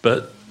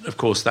 But of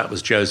course, that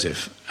was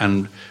Joseph.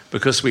 And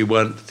because we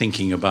weren't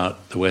thinking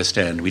about the West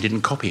End, we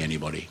didn't copy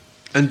anybody.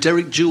 And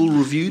Derek Jewell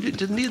reviewed it,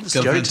 didn't he?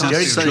 Derek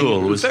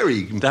Jewell was very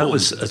important. That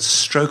was a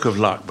stroke of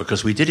luck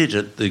because we did it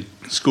at the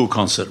school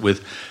concert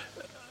with,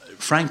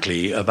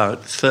 frankly,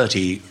 about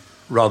 30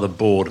 rather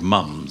bored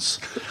mums.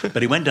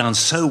 But it went down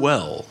so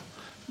well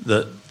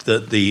that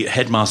the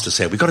headmaster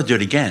said, we've got to do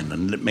it again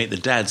and make the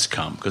dads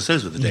come, because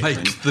those were the days.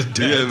 Make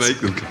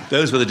them come.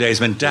 Those were the days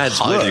when dads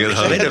worked.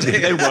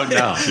 They work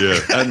now. Yeah.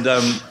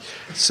 And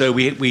so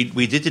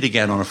we did it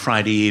again on a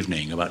Friday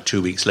evening about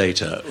 2 weeks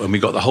later, when we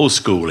got the whole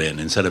school in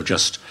instead of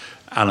just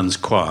Alan's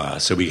choir,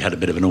 so we had a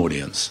bit of an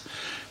audience.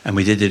 And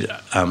we did it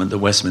at the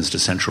Westminster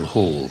Central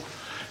Hall.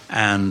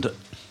 And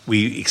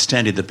we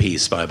extended the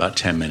piece by about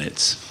 10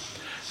 minutes.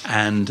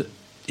 And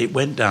it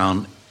went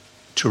down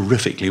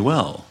terrifically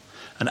well.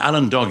 And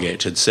Alan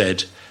Doggett had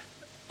said,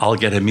 I'll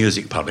get a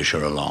music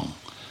publisher along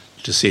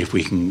to see if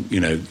we can,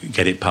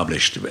 get it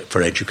published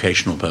for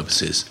educational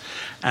purposes.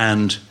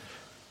 And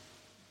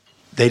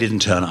they didn't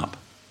turn up.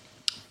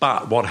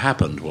 But what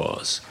happened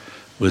was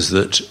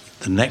that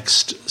the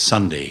next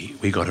Sunday,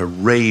 we got a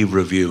rave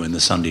review in the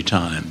Sunday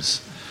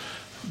Times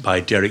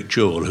by Derek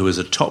Jewell, who was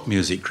a top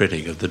music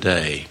critic of the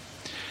day.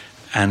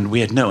 And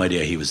we had no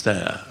idea he was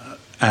there.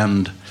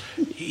 And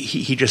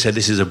he just said,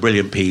 this is a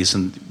brilliant piece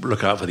and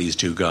look out for these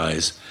two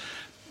guys.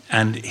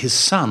 And his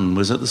son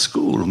was at the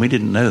school and we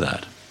didn't know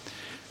that.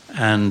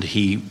 And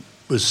he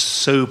was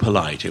so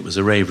polite. It was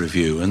a rave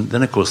review. And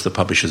then, of course, the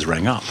publishers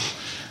rang up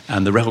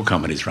and the record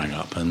companies rang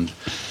up and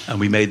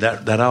we made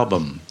that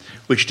album,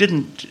 which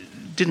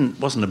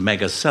wasn't a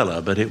mega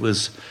seller, but it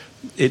was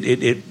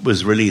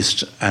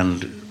released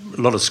and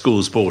a lot of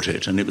schools bought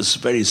it, and it was a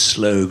very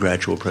slow,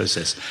 gradual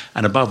process.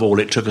 And above all,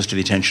 it took us to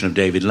the attention of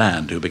David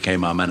Land, who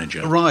became our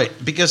manager. Right,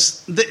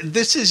 because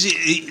this is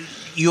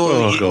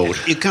your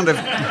kind of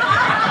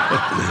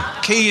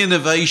key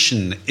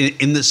innovation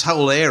in this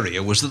whole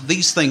area was that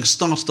these things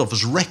started off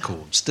as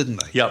records,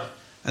 didn't they? Yep.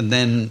 And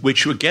then...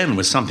 Which, again,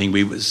 was something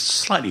we was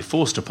slightly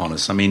forced upon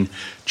us. I mean,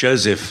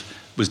 Joseph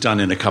was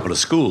done in a couple of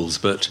schools,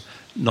 but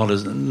not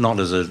as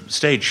a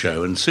stage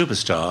show. And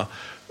Superstar...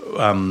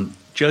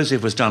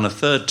 Joseph was done a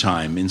third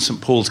time in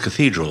St. Paul's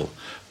Cathedral,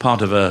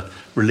 part of a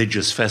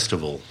religious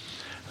festival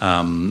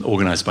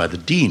organised by the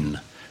Dean,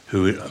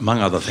 who, among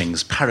other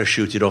things,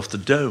 parachuted off the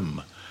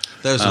dome.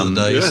 Those are the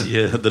days.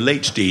 Yeah, the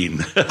late Dean.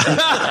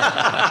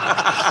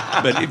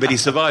 but he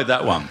survived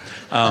that one.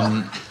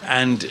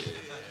 And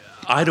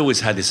I'd always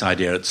had this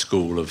idea at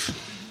school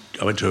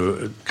I went to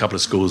a couple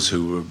of schools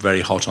who were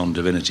very hot on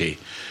divinity,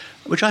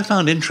 which I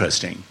found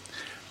interesting.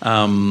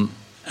 And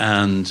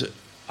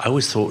I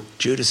always thought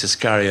Judas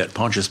Iscariot,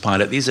 Pontius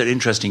Pilate, these are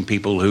interesting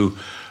people who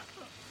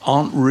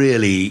aren't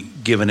really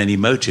given any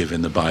motive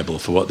in the Bible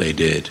for what they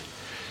did.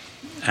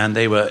 And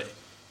they were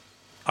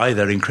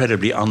either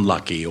incredibly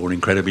unlucky or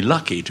incredibly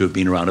lucky to have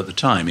been around at the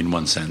time, in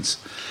one sense.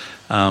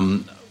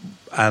 And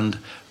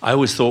I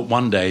always thought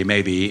one day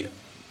maybe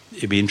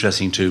it'd be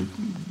interesting to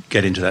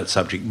get into that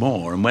subject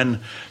more. And when,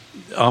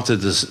 after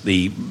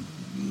the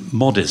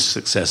modest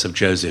success of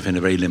Joseph in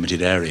a very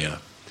limited area,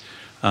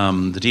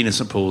 the Dean of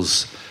St.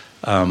 Paul's,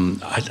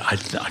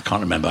 I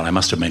can't remember, I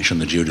must have mentioned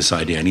the Judas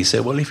idea, and he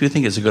said, well, if you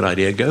think it's a good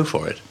idea, go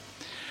for it.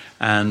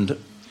 And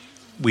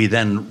we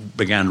then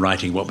began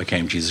writing what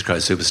became Jesus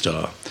Christ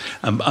Superstar.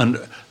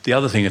 And the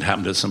other thing that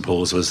happened at St.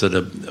 Paul's was that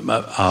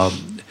our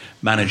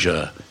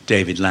manager,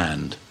 David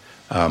Land,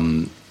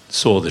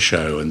 saw the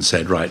show and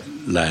said, right,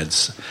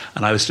 lads,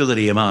 and I was still at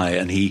EMI,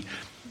 and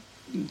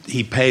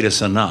he paid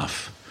us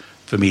enough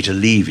for me to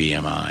leave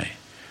EMI,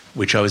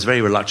 which I was very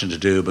reluctant to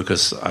do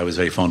because I was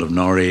very fond of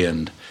Norrie,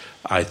 and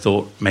I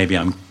thought maybe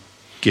I'm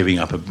giving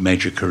up a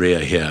major career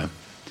here.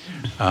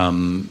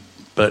 And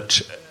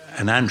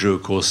Andrew,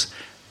 of course,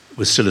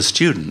 was still a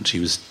student. He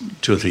was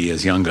 2 or 3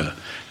 years younger.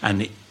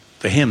 And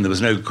for him, there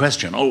was no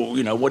question,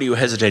 what are you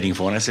hesitating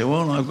for? And I said,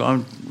 well,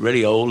 I'm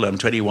really old. I'm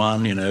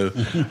 21,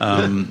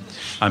 I'm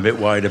a bit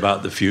worried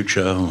about the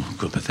future. Oh,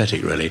 God,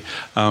 pathetic, really.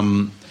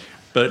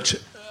 But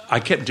I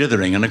kept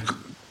dithering, and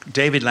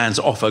David Land's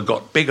offer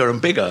got bigger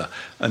and bigger.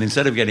 And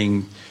instead of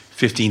getting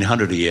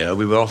 $1,500 a year,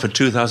 we were offered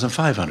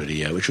 $2,500 a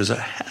year, which was a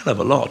hell of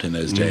a lot in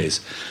those days.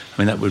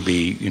 I mean, that would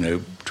be,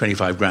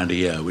 $25,000 a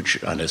year,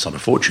 which I know it's not a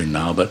fortune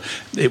now, but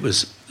it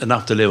was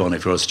enough to live on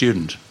if you're a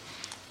student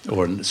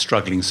or a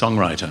struggling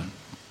songwriter.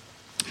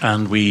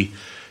 And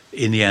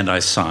in the end, I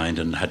signed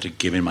and had to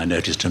give in my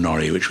notice to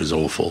Norrie, which was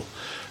awful,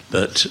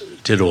 but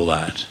did all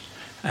that.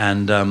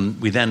 And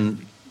we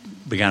then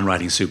began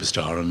writing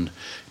Superstar, and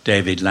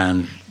David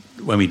Land,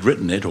 when we'd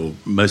written it, or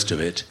most of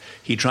it,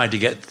 he tried to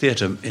get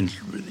theatre in,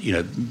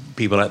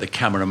 people like the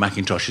Cameron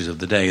Mackintoshes of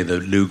the day, the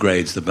Lou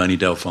Grades, the Bernie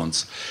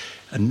Delfonts,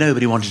 and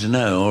nobody wanted to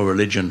know, or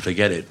religion,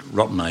 forget it,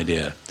 rotten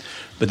idea.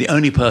 But the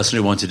only person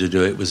who wanted to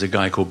do it was a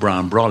guy called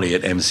Brian Brolly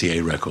at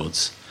MCA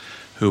Records,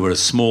 who were a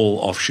small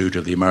offshoot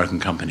of the American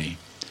company.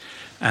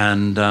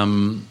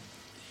 And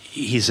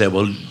he said,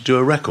 well, do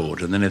a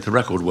record, and then if the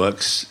record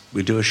works,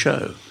 we do a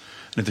show.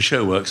 And if the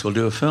show works, we'll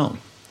do a film.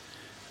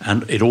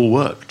 And it all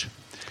worked.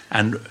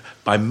 And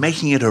by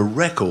making it a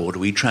record,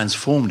 we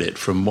transformed it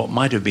from what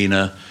might have been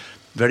a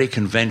very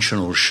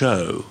conventional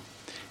show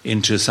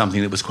into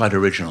something that was quite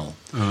original.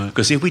 Right.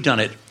 Because if we'd done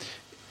it,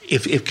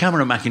 if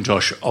Cameron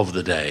Mackintosh of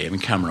the day, I mean,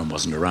 Cameron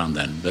wasn't around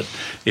then, but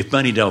if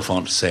Bernie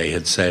Delfont, say,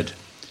 had said,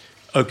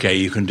 okay,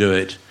 you can do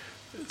it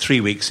 3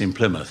 weeks in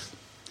Plymouth,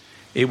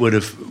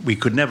 we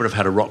could never have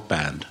had a rock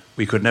band.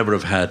 We could never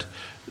have had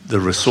the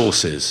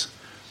resources.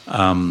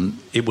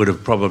 It would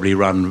have probably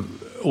run...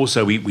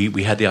 Also,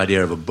 we had the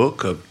idea of a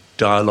book, of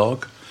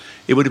dialogue.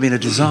 It would have been a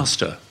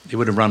disaster. It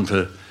would have run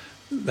for...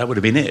 That would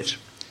have been it.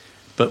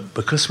 But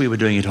because we were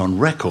doing it on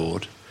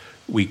record,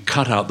 we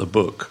cut out the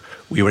book.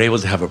 We were able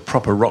to have a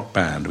proper rock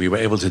band. We were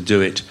able to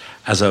do it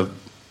as a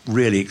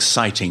really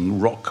exciting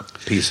rock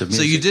piece of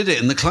music. So you did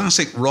it in the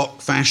classic rock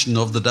fashion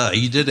of the day.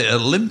 You did it at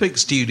Olympic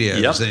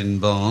Studios in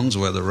Barnes,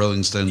 where the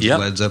Rolling Stones,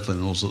 Led Zeppelin,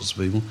 and all sorts of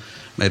people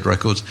made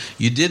records.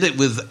 You did it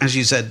with, as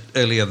you said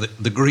earlier,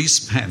 the Grease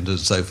Band and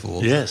so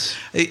forth. Yes.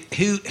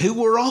 Who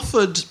were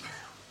offered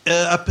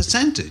a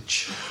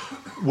percentage.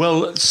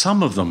 Well,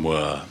 some of them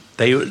were.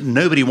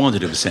 Nobody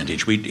wanted a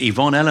percentage.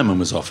 Yvonne Elliman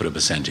was offered a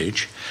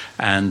percentage,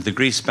 and the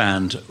Grease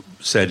Band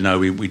said, no,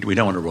 we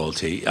don't want a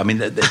royalty. I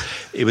mean,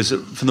 it was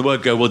from the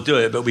word go, we'll do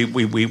it, but we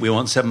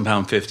want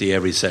 £7.50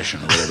 every session,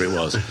 or whatever it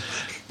was.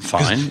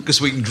 fine. Because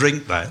we can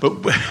drink that.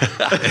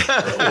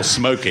 Or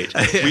smoke it.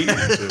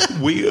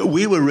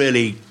 We were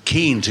really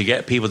keen to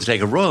get people to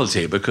take a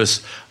royalty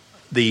because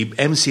the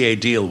MCA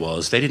deal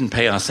was they didn't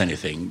pay us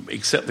anything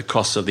except the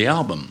cost of the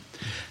album.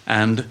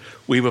 And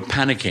we were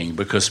panicking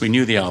because we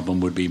knew the album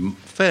would be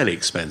fairly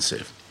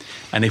expensive.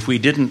 And if we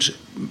didn't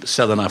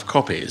sell enough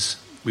copies,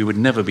 we would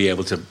never be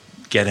able to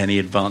get any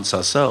advance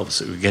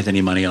ourselves, get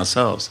any money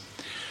ourselves.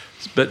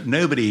 But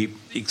nobody,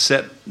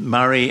 except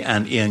Murray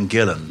and Ian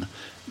Gillan,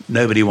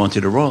 nobody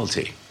wanted a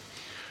royalty.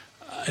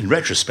 In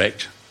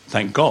retrospect,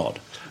 thank God,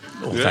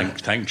 or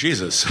thank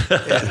Jesus.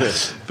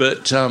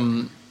 But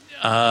Yvonne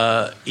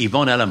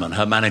Elliman,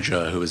 her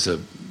manager, who was a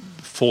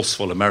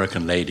forceful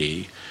American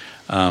lady,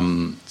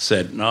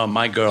 said, "No,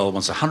 my girl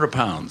wants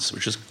 £100,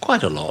 which is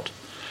quite a lot,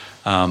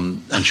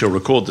 and she'll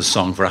record the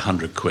song for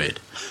 £100."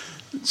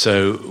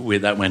 So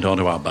that went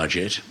onto our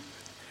budget,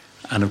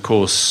 and of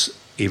course,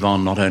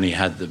 Yvonne not only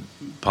had the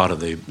part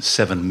of the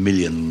 7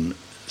 million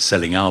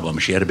selling album,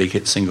 she had a big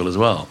hit single as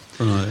well.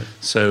 Right.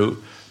 So,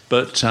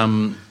 but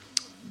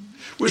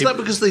was that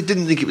because they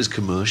didn't think it was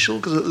commercial?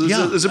 Because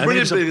there's a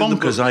brilliant it was a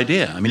bonkers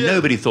idea. I mean,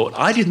 nobody thought.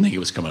 I didn't think it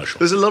was commercial.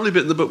 There's a lovely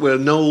bit in the book where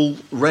Noel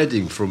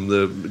Redding from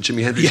the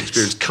Jimi Hendrix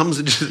Experience comes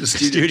into the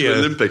studio to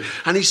Olympic,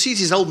 and he sees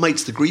his old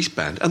mates, the Grease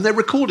Band, and they're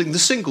recording the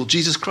single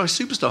 "Jesus Christ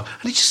Superstar,"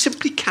 and he just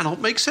simply cannot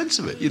make sense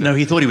of it. No,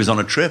 he thought he was on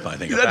a trip. I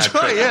think that's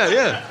right.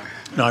 Yeah.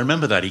 No, I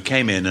remember that he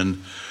came in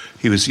and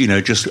he was,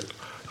 just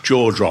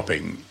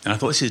jaw-dropping. And I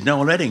thought, this is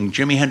Noel Redding,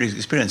 Jimi Hendrix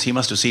Experience. He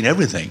must have seen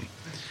everything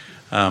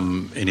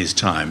in his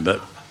time.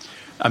 But,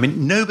 I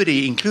mean,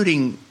 nobody,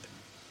 including,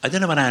 I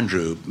don't know about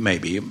Andrew,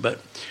 maybe,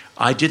 but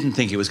I didn't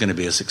think it was going to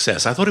be a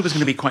success. I thought it was going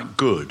to be quite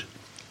good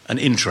and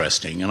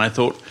interesting. And I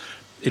thought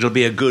it'll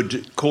be a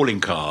good calling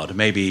card.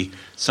 Maybe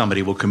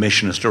somebody will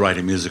commission us to write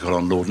a musical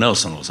on Lord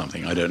Nelson or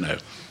something. I don't know.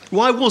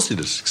 Why was it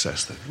a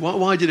success then?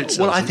 Why did it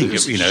sell? Well, I think it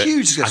was a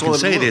huge success. I can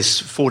say this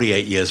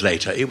 48 years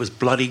later, it was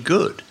bloody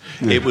good.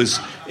 Yeah.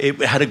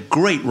 It had a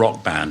great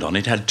rock band on it.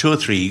 It had 2 or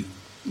 3,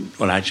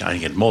 well, actually, I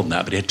think it had more than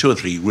that, but it had 2 or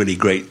 3 really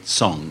great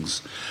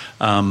songs.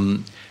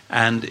 And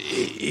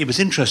it was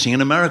interesting.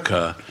 In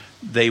America,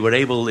 they were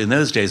able, in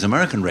those days,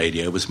 American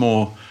radio was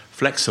more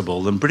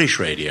flexible than British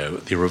radio.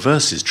 The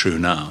reverse is true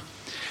now.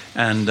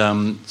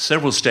 And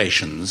several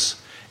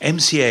stations,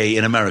 MCA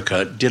in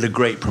America did a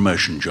great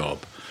promotion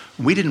job.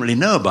 We didn't really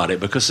know about it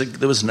because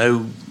there was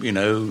no,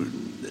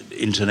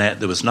 internet.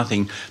 There was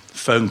nothing.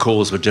 Phone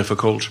calls were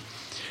difficult.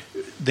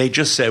 They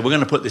just said, "We're going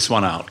to put this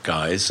one out,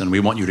 guys, and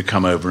we want you to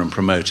come over and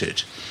promote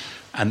it."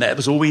 And that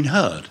was all we'd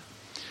heard.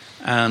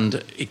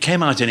 And it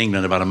came out in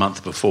England about a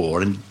month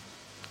before and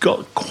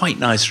got quite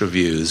nice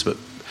reviews, but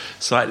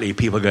slightly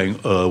people going,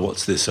 "Oh,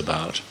 what's this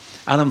about?"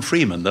 Alan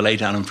Freeman, the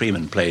late Alan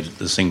Freeman, played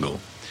the single,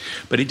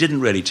 but it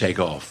didn't really take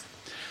off.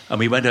 And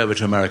we went over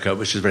to America,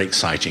 which was very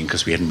exciting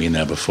because we hadn't been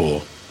there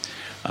before.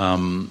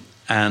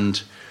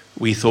 And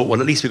we thought,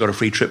 well, at least we got a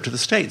free trip to the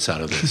States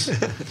out of this.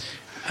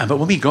 But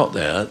when we got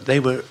there, they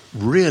were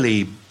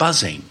really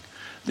buzzing.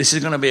 This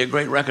is going to be a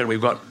great record. We've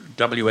got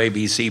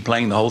WABC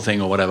playing the whole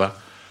thing or whatever.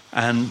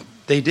 And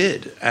they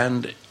did.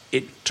 And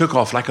it took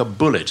off like a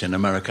bullet in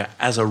America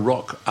as a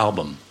rock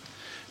album.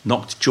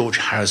 Knocked George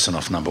Harrison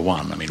off number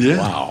 1. I mean,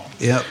 wow.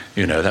 Yep.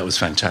 That was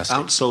fantastic.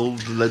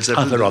 Outsold Led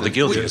Zeppelin. I felt rather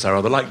guilty because I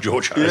rather like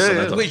George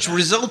Harrison. Which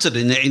resulted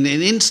in an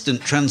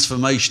instant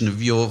transformation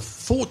of your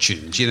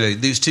fortunes.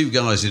 These two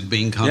guys who'd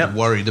been kind of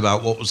worried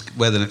about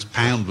where the next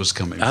pound was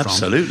coming from.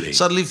 Absolutely.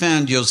 Suddenly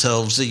found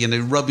yourselves,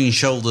 rubbing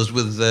shoulders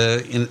with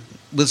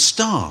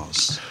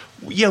stars.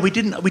 Yeah, we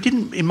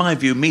didn't, in my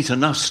view, meet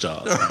enough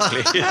stars.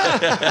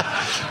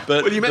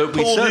 But you met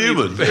Paul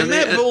Newman.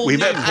 We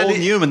met Paul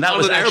Newman. That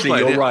was actually,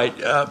 you're right,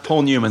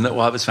 Paul Newman. That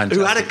was fantastic.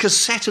 Who had a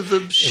cassette of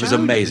the show. It was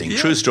amazing. Yeah.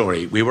 True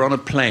story. We were on a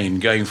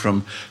plane going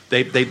from...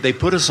 They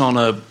put us on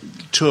a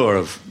tour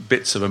of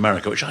bits of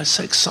America, which I was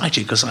so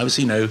excited because I was,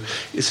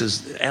 this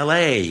is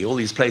L.A., all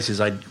these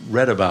places I'd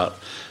read about.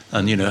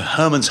 And,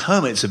 Herman's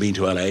Hermits have been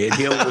to L.A. And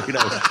here, all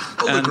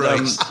the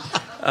greats.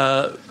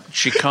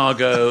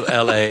 Chicago,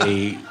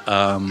 LA,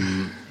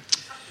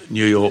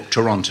 New York,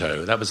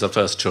 Toronto. That was the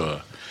first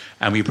tour.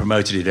 And we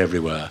promoted it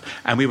everywhere.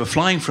 And we were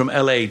flying from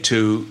LA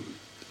to,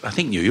 I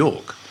think, New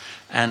York.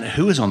 And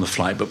who was on the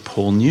flight but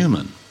Paul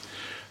Newman?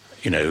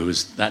 Who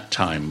was, that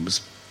time,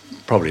 was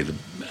probably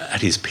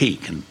at his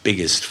peak and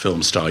biggest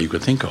film star you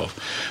could think of.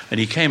 And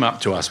he came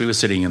up to us. We were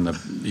sitting in the,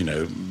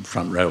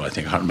 front row, I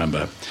think, I can't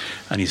remember.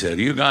 And he said,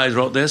 "You guys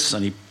wrote this?"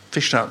 And he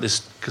fished out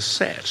this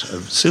cassette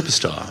of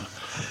Superstar.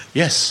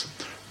 Yes.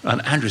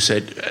 And Andrew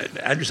said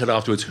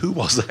afterwards, "Who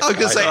was that?" I was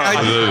going to say,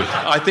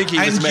 I think he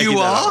was making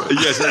that up.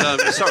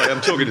 Yes, sorry,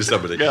 I'm talking to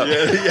somebody.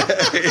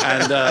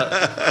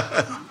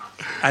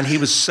 And he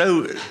was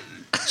so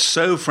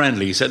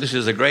friendly. He said, "This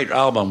is a great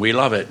album. We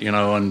love it,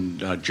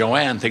 and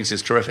Joanne thinks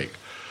it's terrific."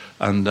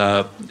 And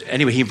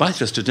anyway, he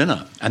invited us to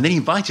dinner. And then he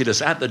invited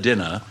us at the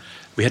dinner.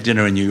 We had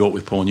dinner in New York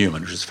with Paul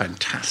Newman, which was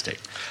fantastic.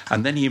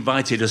 And then he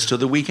invited us to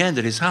the weekend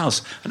at his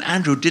house. And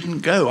Andrew didn't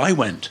go. I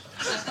went.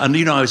 And,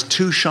 I was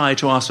too shy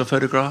to ask for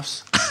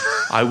photographs.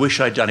 I wish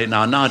I'd done it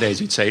now. Nowadays,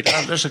 we'd say,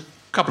 "There's a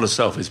couple of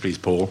selfies, please,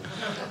 Paul.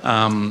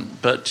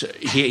 But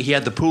he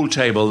had the pool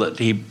table that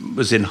he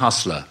was in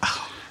Hustler.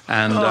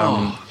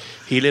 And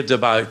he lived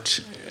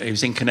he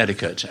was in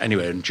Connecticut.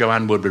 Anyway, and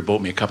Joanne Woodward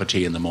bought me a cup of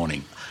tea in the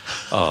morning.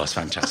 Oh, it's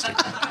fantastic.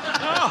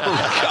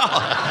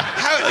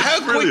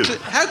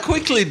 How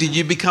quickly did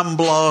you become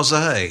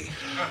blasé?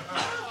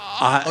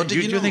 Do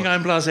you think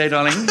I'm blasé,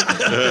 darling?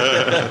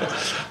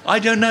 I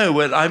don't know.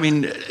 Well, I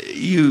mean,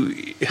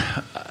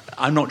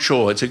 I'm not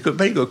sure. It's a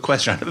very good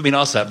question. I've never been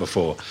asked that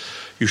before.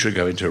 You should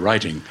go into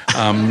writing.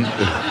 I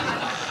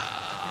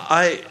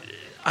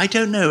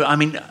don't know. I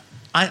mean,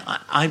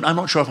 I'm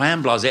not sure if I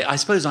am blasé. I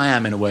suppose I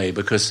am in a way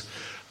because,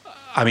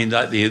 I mean,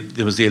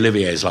 there was the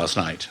Olivier's last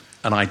night,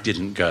 and I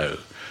didn't go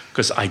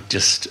because I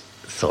just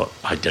thought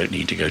I don't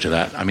need to go to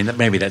that. I mean,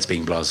 maybe that's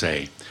being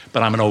blasé,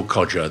 but I'm an old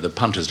codger. The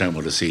punters don't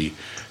want to see,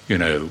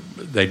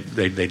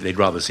 they'd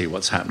rather see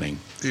what's happening.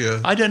 Yeah.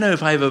 I don't know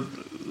if I ever.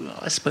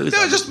 I suppose. No,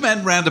 I just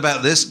meant round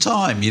about this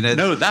time.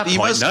 No, at that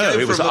point, no.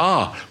 It was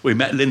we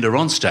met Linda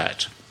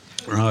Ronstadt.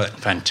 Right,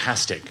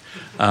 fantastic.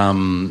 I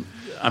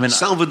mean,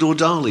 Salvador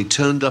Dali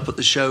turned up at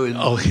the show in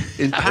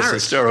Paris.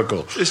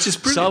 Hysterical. It's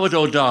just brilliant.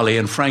 Salvador Dali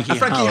and Frankie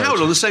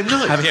Howard on the same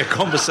night having a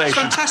conversation.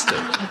 Fantastic.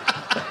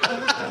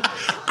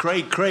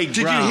 Craig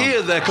Did Brown. you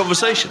hear their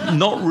conversation?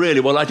 Not really.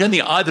 Well, I don't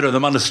think either of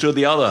them understood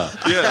the other.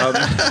 Yeah.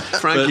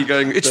 Frankie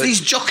going, it's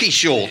these jockey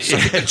shorts. I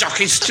think the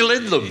jockey's still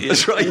in them.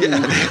 That's right.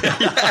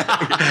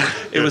 Yeah.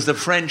 It was the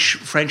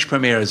French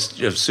premiere of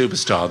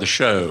Superstar, the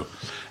show,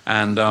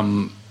 and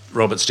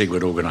Robert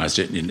Stigwood organised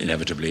it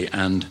inevitably,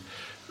 and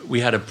we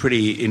had a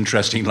pretty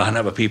interesting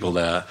lineup of people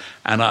there,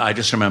 and I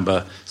just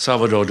remember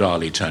Salvador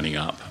Dali turning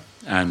up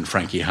and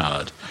Frankie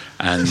Howard,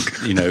 and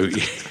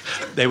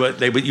there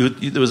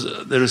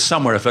was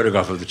somewhere a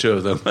photograph of the two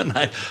of them,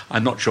 and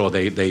I'm not sure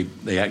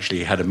they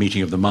actually had a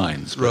meeting of the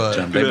minds, but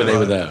right. They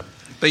were there.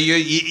 But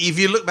if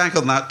you look back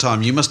on that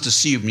time, you must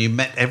assume you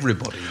met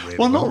everybody. Really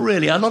well, not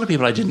really. A lot of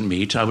people I didn't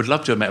meet. I would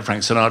love to have met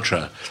Frank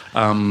Sinatra.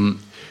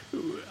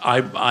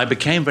 I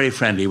became very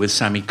friendly with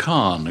Sammy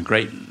Cahn, a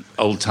great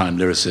old-time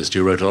lyricist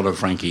who wrote a lot of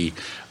Frank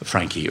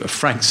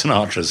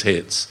Sinatra's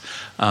hits,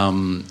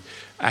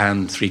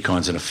 and Three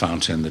Coins in a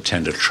Fountain, The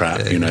Tender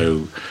Trap,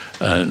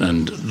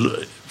 and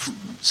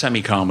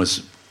Sammy Cahn was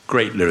a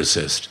great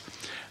lyricist.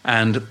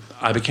 And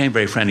I became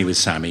very friendly with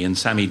Sammy, and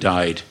Sammy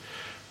died,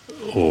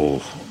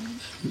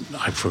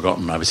 I've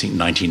forgotten, I think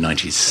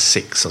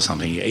 1996 or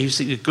something. He was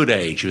a good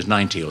age, he was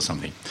 90 or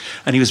something.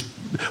 And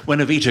when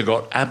Evita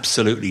got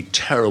absolutely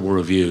terrible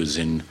reviews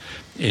in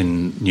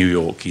New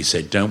York, he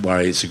said, "Don't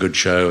worry, it's a good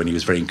show," and he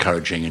was very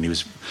encouraging, and he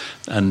was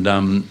a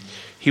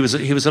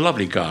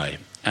lovely guy.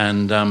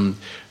 And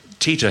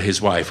Tita,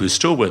 his wife, who's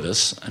still with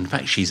us, in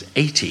fact, she's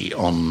 80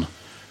 on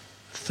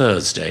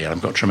Thursday, and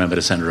I've got to remember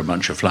to send her a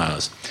bunch of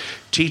flowers.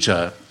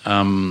 Tita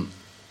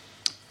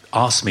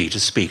asked me to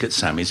speak at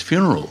Sammy's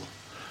funeral,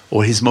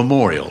 or his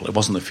memorial. It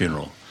wasn't the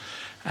funeral.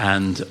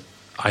 And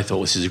I thought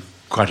this is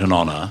quite an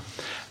honour.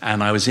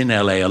 And I was in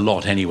LA a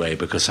lot anyway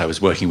because I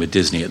was working with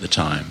Disney at the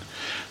time.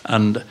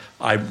 And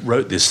I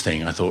wrote this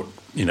thing. I thought,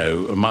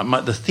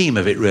 the theme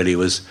of it really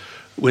was,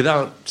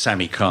 without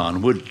Sammy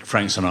Cahn, would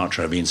Frank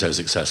Sinatra have been so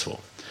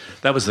successful?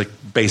 That was the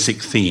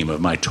basic theme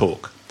of my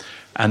talk.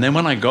 And then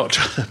when I got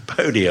to the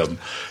podium,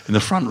 in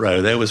the front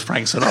row, there was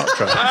Frank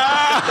Sinatra.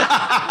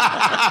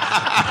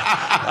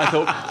 I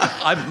thought,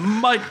 I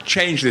might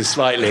change this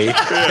slightly,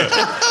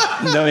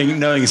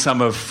 knowing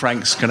some of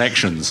Frank's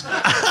connections.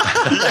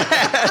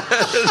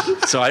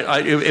 So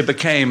it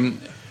became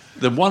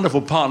the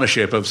wonderful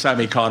partnership of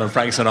Sammy Cahn and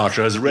Frank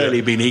Sinatra has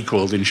rarely been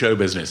equaled in show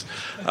business.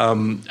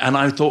 And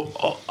I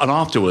thought, and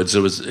afterwards,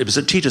 it was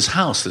at Tita's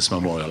house, this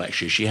memorial,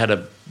 actually. She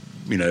had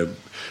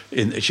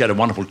she had a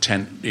wonderful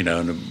tent,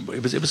 and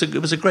it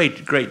was a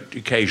great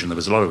occasion. There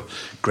was a lot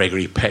of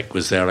Gregory Peck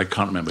was there. I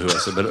can't remember who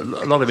else, but a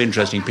lot of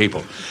interesting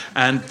people.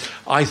 And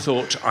I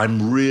thought, I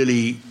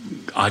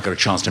got a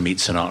chance to meet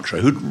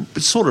Sinatra,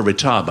 who'd sort of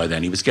retired by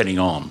then. He was getting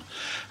on,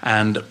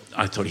 and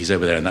I thought he's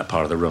over there in that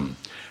part of the room,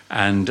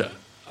 and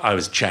I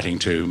was chatting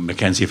to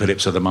Mackenzie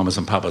Phillips or the Mamas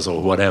and Papas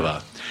or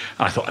whatever.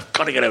 And I thought, I've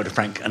got to get over to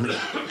Frank, and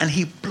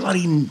he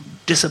bloody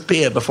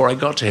disappeared before I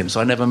got to him, so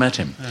I never met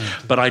him.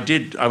 But I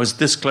was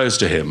this close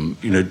to him,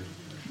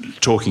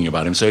 talking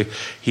about him, so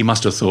he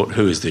must have thought,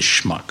 who is this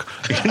schmuck?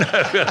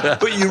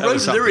 But you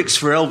wrote lyrics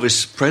for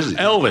Elvis Presley.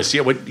 Elvis,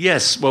 yeah,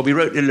 yes. Well, we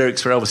wrote the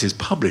lyrics for Elvis's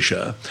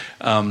publisher,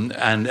 and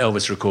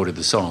Elvis recorded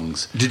the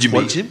songs. Did you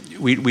meet him?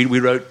 We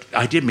wrote,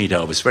 I did meet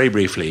Elvis, very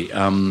briefly.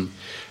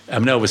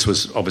 Elvis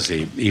was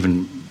obviously,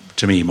 even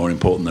to me, more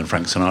important than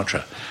Frank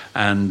Sinatra.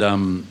 And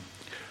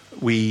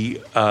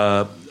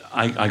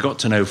I got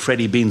to know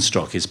Freddie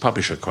Beanstalk, his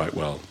publisher, quite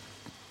well.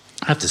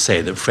 I have to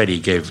say that Freddie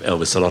gave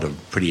Elvis a lot of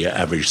pretty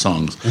average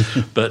songs.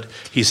 But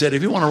he said,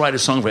 if you want to write a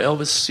song for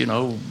Elvis,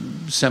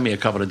 send me a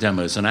couple of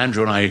demos. And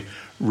Andrew and I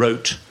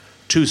wrote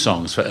 2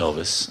 songs for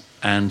Elvis,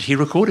 and he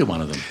recorded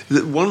one of them.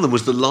 One of them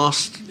was the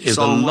last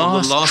song, the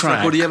last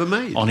record he ever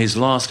made. On his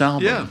last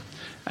album. Yeah.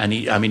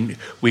 And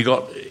we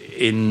got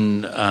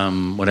in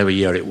whatever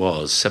year it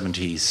was,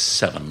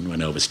 77, when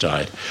Elvis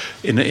died,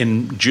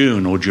 in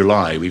June or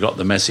July, we got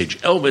the message,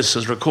 Elvis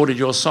has recorded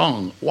your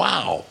song.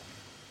 Wow.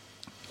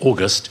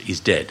 August, he's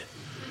dead.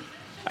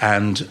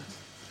 And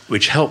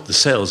which helped the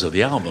sales of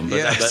the album.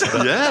 But,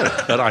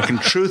 but I can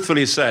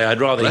truthfully say I'd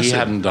rather he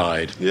hadn't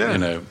died. Yeah. You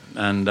know.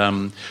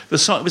 And the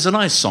song, it was a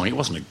nice song. It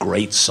wasn't a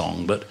great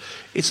song, but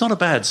it's not a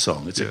bad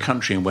song. It's a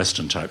country and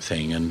western type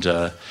thing. And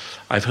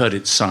I've heard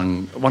it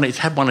sung. It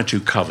had one or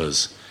two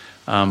covers.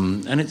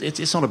 And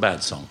it's not a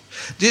bad song.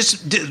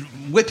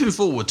 Whipping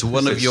forward to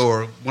one of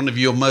your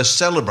most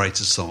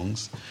celebrated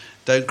songs,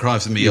 "Don't Cry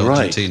for Me,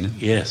 Argentina."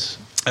 Right. Yes.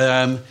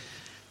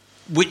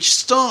 Which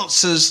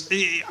starts as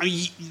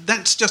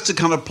that's just a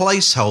kind of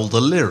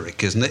placeholder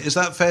lyric, isn't it? Is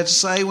that fair to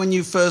say when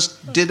you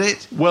first did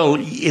it? Well,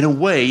 in a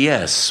way,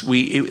 yes.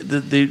 We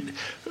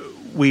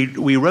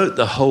wrote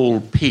the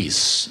whole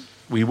piece.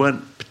 We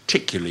weren't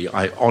particularly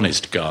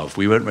honest, Gav.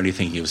 We weren't really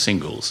thinking of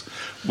singles.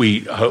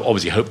 We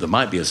obviously hoped there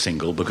might be a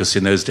single because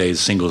in those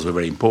days singles were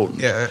very important.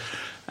 Yeah.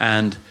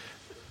 And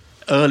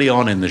early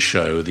on in the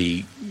show,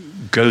 the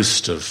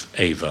ghost of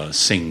Ava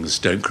sings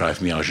 "Don't Cry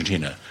for Me,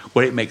 Argentina,"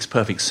 where it makes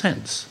perfect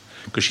sense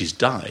because she's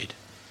died.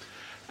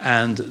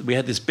 And we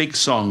had this big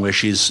song where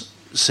she's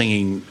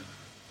singing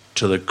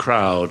to the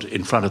crowd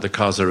in front of the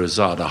Casa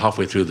Rosada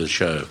halfway through the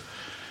show,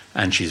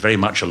 and she's very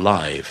much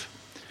alive.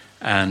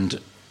 And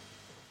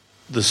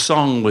the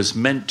song was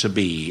meant to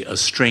be a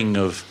string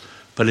of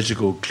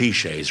political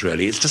cliches,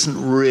 really. It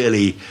doesn't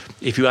really,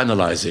 if you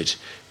analyse it,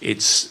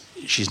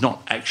 she's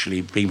not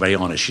actually being very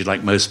honest. She's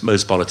like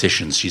most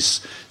politicians. She's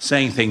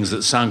saying things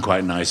that sound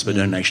quite nice but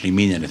don't actually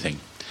mean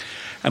anything.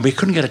 And we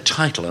couldn't get a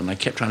title, and I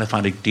kept trying to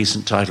find a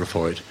decent title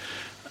for it.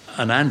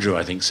 And Andrew,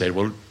 I think, said,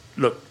 well,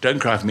 look, "Don't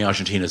Cry for Me,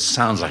 Argentina"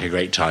 sounds like a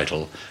great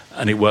title,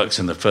 and it works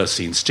in the first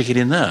scene. Stick it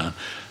in there.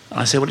 And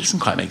I said, well, it doesn't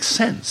quite make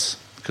sense,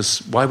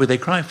 because why would they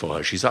cry for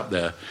her? She's up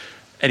there.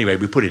 Anyway,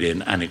 we put it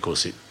in, and of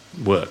course it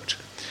worked,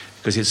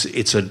 because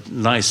it's a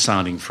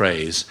nice-sounding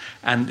phrase,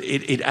 and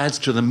it adds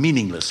to the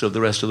meaningless of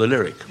the rest of the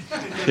lyric.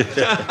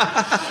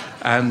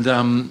 And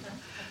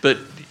but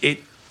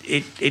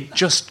it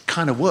just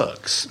kind of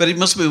works. But it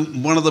must be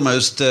one of the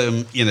most,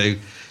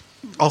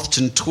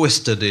 often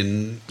twisted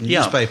in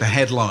newspaper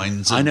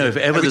headlines. I know. If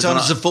ever every time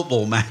there's a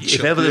football match.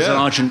 If ever there's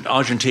an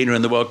Argentina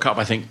in the World Cup,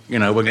 I think, we're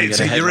going to get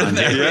a headline.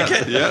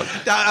 Yeah.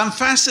 I'm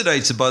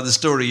fascinated by the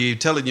story you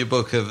tell in your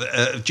book of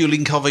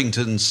Julian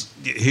Covington's,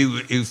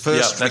 who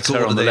first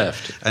recorded on the it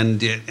left.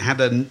 And it had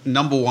a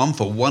number one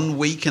for 1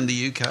 week in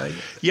the UK.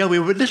 Yeah, we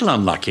were a little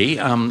unlucky.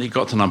 It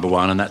got to number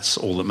one, and that's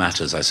all that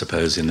matters, I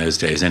suppose, in those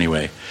days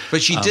anyway.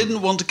 But she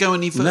didn't want to go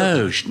any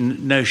further?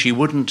 No, she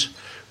wouldn't.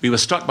 We were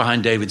stuck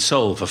behind David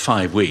Soul for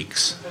 5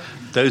 weeks.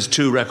 Those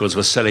two records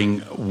were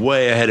selling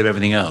way ahead of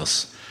everything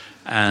else.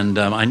 And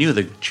I knew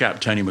the chap,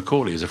 Tony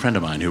Macaulay, who's a friend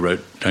of mine, who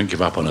wrote "Don't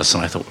Give Up on Us,"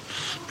 and I thought,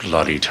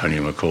 bloody Tony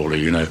Macaulay,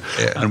 Yeah.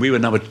 And we were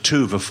number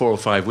 2 for 4 or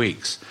 5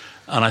 weeks.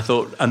 And I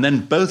thought, and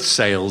then both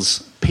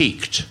sales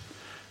peaked.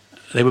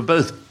 They were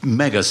both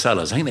mega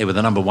sellers. I think they were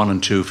the number 1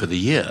 and 2 for the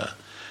year.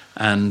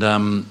 And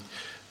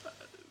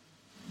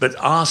but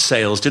our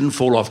sales didn't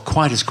fall off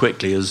quite as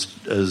quickly as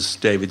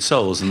David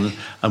Soul's, and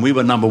we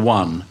were number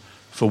 1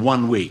 for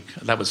 1 week.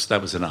 That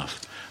was enough.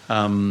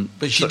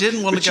 But she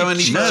didn't want to go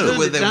any further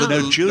with it.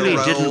 No, Julie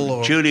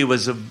didn't. Julie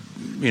was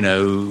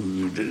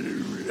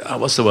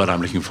what's the word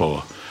I'm looking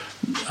for?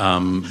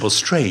 Was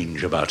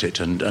strange about it,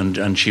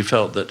 and she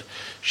felt that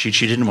she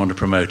didn't want to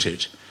promote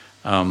it.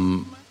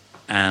 But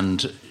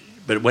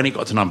when it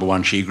got to number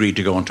 1, she agreed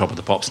to go on Top of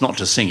the Pops, not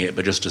to sing it,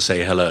 but just to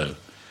say hello.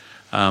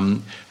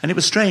 And it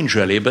was strange,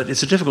 really, but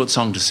it's a difficult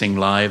song to sing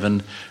live,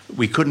 and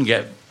we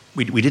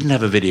didn't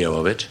have a video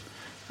of it.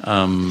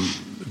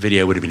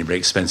 Video would have been very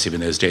expensive in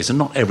those days, and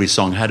not every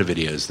song had a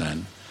videos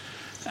then.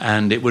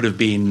 And it would have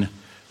been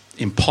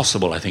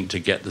impossible, I think, to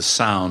get the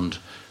sound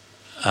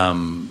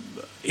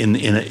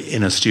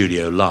in a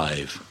studio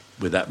live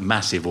with that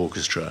massive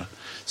orchestra.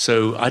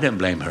 So I don't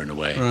blame her in a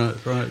way.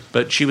 Right.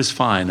 But she was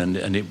fine,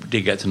 and it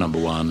did get to number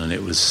 1, and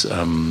it was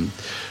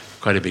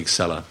quite a big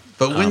seller.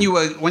 But when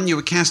you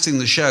were casting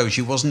the show,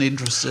 she wasn't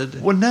interested?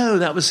 Well, no,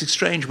 that was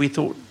strange. We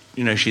thought,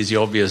 she's the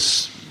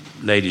obvious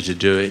lady to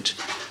do it,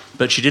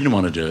 but she didn't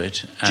want to do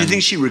it. Do you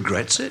think she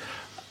regrets it?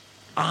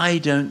 I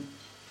don't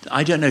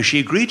know. She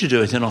agreed to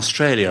do it in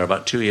Australia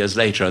about 2 years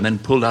later and then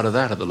pulled out of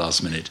that at the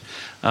last minute.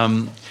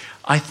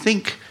 I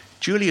think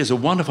Julie is a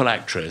wonderful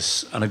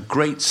actress and a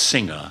great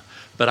singer,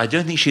 but I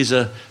don't think she's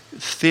a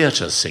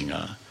theatre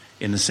singer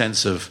in the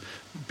sense of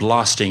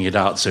blasting it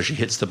out so she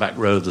hits the back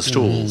row of the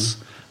stalls.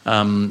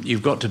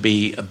 You've got to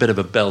be a bit of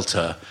a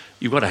belter.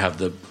 You've got to have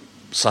the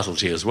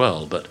subtlety as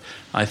well. But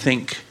I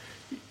think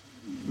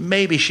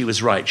maybe she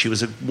was right. She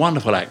was a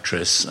wonderful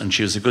actress and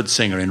she was a good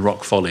singer in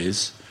Rock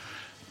Follies.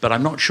 But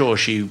I'm not sure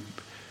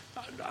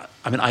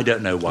I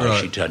don't know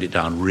why she turned it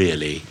down,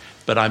 really.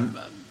 But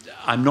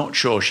I'm not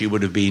sure she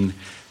would have been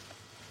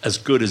as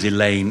good as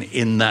Elaine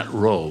in that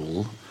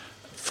role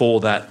for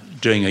that,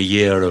 doing a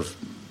year of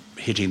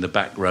hitting the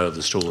back row of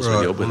the stalls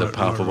with a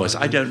powerful voice.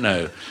 I don't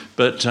know.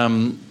 But,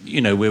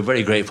 we're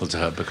very grateful to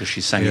her because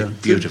she sang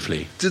it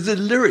beautifully. The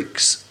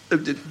lyrics...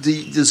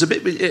 there's a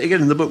bit,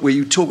 again, in the book where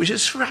you talk, which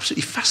is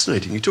absolutely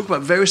fascinating. You talk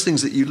about various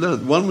things that you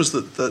learned. One was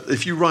that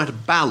if you write a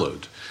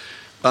ballad...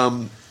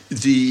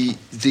 the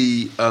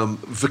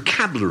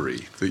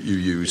vocabulary that you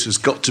use has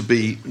got to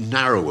be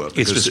narrower.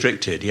 It's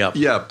restricted, yeah.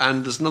 Yeah,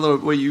 and there's another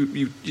where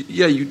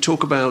you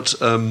talk about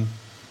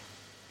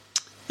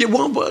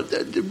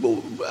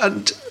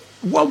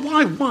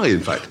why in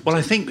fact? Well,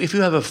 I think if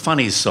you have a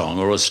funny song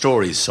or a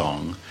story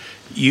song,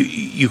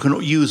 you can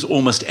use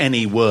almost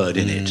any word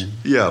in it.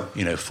 Yeah,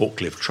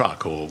 forklift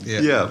truck or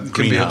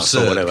greenhouse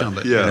or whatever.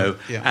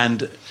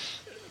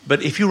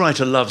 But if you write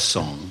a love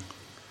song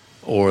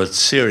or a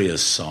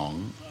serious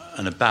song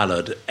and a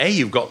ballad,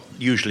 you've got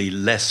usually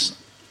less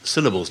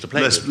syllables to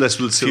play with. Less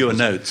fewer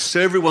notes.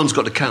 So everyone's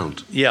got to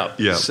count. Yeah.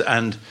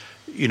 And,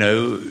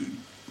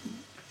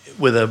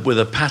 with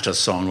a patter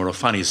song or a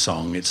funny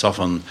song, it's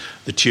often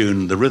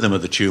the rhythm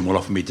of the tune will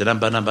often be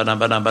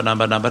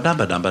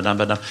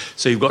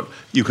so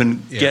you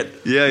can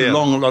get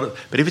long a lot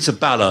of, but if it's a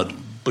ballad,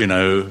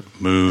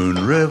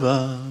 Moon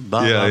River,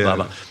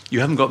 blah, you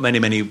haven't got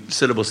many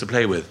syllables to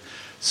play with.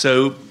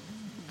 So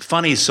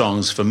funny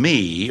songs for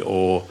me,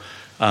 or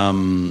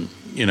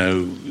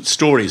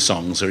story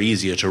songs, are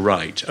easier to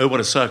write. Oh, What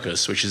a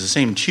Circus, which is the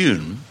same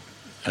tune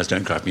as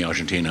Don't Cry for Me,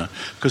 Argentina,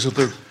 because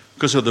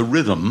of the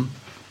rhythm,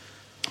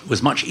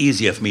 was much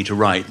easier for me to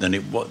write than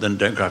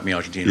Don't Cry for Me,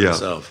 Argentina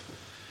itself.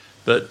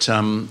 But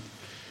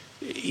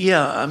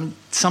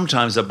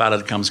sometimes a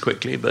ballad comes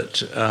quickly,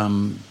 but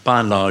by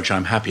and large,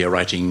 I'm happier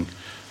writing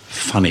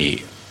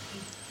funny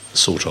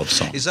sort of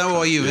songs. Is that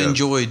why you've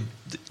enjoyed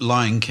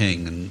Lion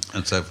King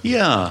and so forth?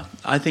 Yeah,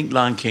 I think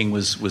Lion King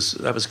was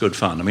good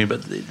fun. I mean,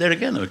 but there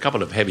were a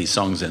couple of heavy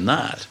songs in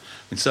that.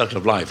 I mean, Circle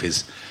of Life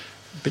is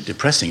a bit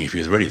depressing if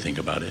you really think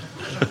about it.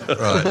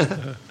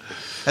 Right.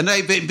 And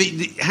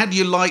how do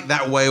you like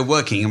that way of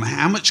working?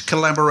 How much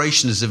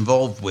collaboration is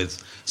involved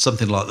with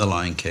something like The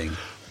Lion King?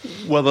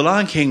 Well, The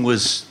Lion King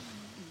was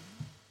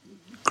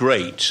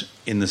great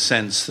in the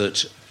sense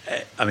that,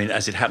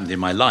 as it happened in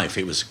my life,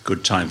 it was a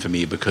good time for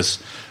me because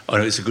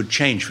it's a good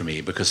change for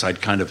me because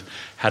I'd kind of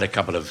had a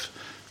couple of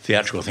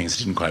theatrical things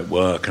that didn't quite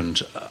work,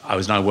 and I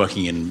was now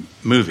working in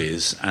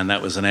movies, and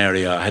that was an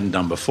area I hadn't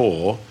done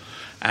before,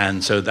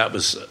 and so that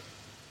was,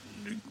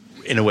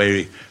 in a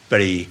way,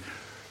 very,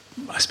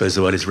 I suppose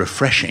the word is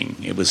refreshing.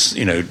 It was,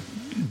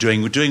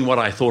 doing what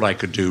I thought I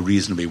could do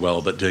reasonably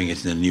well, but doing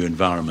it in a new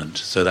environment.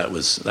 So that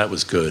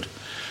was good.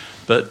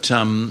 But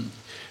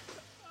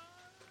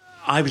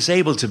I was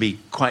able to be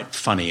quite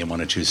funny in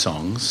one or two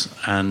songs,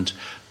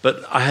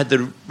 but I had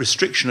the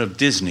restriction of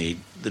Disney,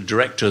 the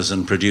directors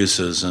and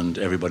producers and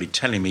everybody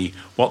telling me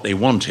what they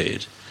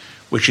wanted,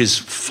 which is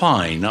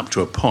fine up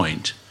to a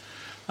point.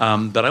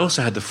 But I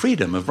also had the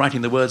freedom of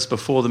writing the words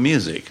before the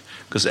music,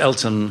 because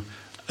Elton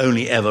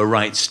only ever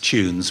writes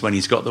tunes when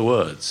he's got the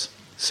words.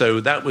 So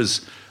that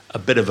was a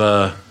bit of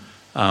a...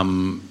 I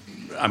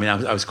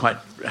was quite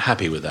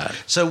happy with that.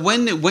 So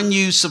when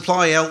you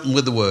supply Elton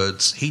with the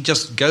words, he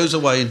just goes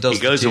away and does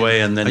the tune. He goes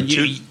away and then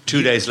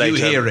two days later...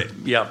 You hear it.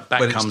 Yeah,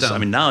 back comes...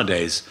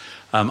 nowadays,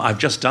 I've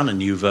just done a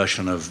new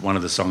version of one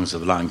of the songs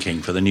of The Lion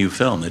King for the new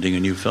film. They're doing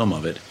a new film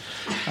of it.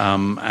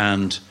 But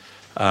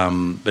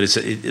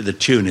the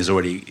tune is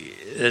already...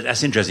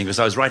 That's interesting, because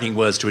I was writing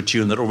words to a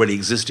tune that already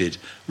existed,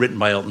 written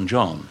by Elton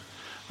John.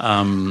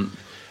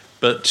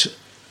 But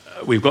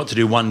we've got to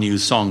do one new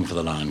song for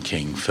the Lion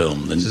King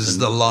film. This is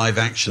the live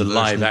action version.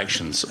 Live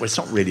action. Well, it's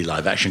not really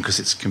live action because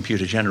it's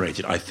computer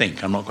generated, I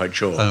think. I'm not quite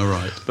sure. Oh,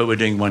 right. But we're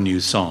doing one new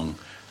song,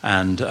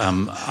 and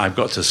I've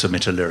got to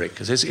submit a lyric,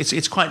 because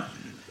it's quite...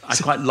 I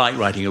quite like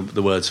writing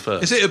the words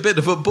first. Is it a bit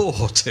of a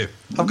bore, Tim?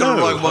 I've got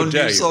to write one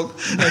new song.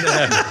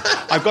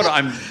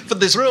 I'm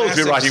thrilled to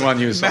be writing one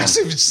new song.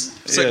 Massive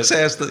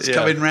success that's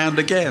coming round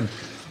again.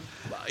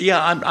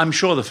 Yeah, I'm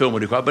sure the film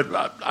will do quite. But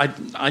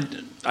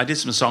I did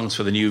some songs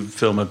for the new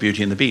film of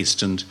Beauty and the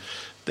Beast, and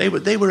they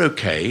were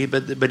okay.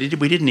 But we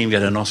didn't even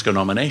get an Oscar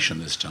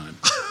nomination this time.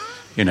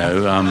 So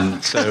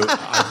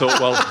I thought,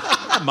 well,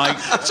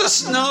 it's a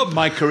snub.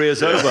 My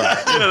career's over.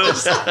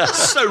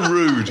 That's so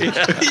rude.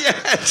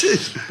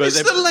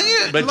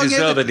 But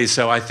deservedly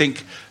so. I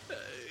think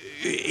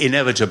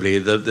inevitably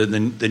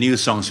the new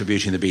songs for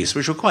Beauty and the Beast,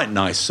 which were quite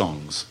nice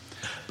songs,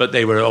 but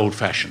they were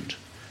old-fashioned,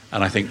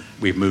 and I think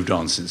we've moved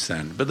on since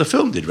then. But the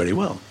film did very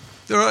well.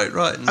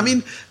 Right. I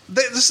mean,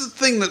 this is the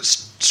thing that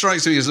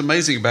strikes me as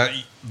amazing about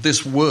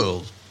this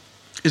world.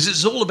 Is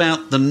it's all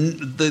about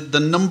the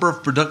number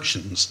of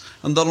productions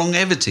and the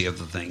longevity of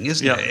the thing,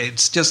 isn't it?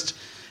 It's just,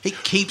 it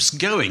keeps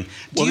going.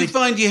 Do you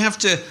find you have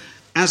to,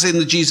 as in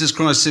the Jesus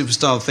Christ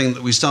Superstar thing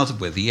that we started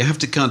with, you have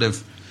to kind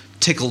of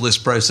tickle this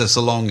process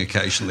along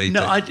occasionally?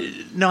 No,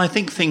 I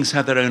think things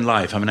have their own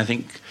life. I mean, I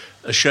think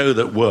a show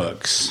that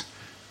works,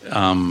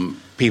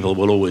 people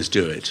will always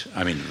do it.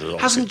 I mean,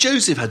 hasn't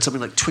Joseph had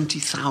something like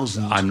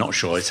 20,000? I'm not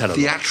sure. It's had a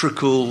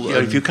theatrical.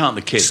 If you count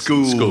the kids,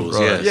 schools,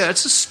 right. Yeah,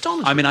 it's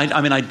astonishing.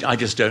 I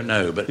just don't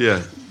know. But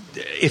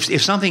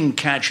if something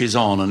catches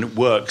on and it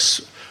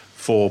works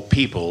for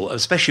people,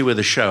 especially with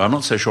a show, I'm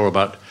not so sure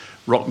about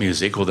rock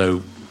music,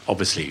 although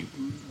obviously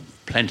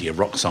plenty of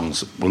rock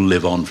songs will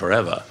live on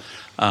forever.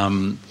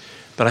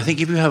 But I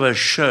think if you have a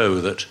show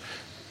that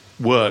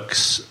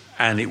works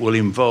and it will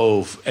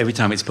involve, every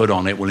time it's put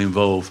on, it will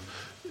involve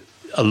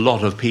a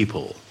lot of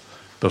people,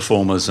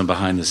 performers and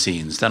behind the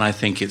scenes, then I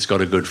think it's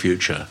got a good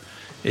future.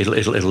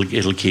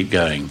 It'll keep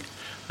going.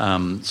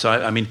 So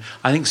I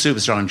think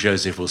Superstar and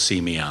Joseph will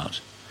see me out.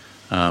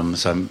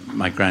 So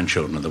my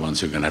grandchildren are the ones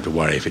who are going to have to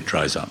worry if it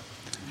dries up.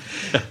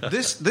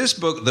 This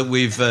book that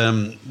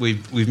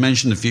we've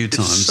mentioned a few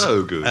times, it's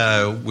so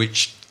good,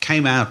 which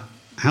came out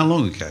how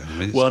long ago?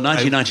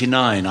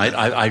 1999.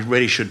 I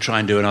really should try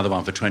and do another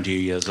one for 20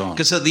 years on.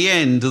 Because at the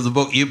end of the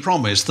book, you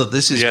promised that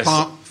this is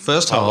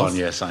first half. One,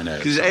 yes, I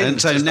know.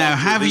 And so now,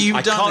 have you done?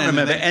 I can't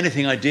remember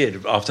anything I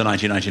did after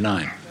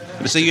 1999.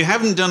 So you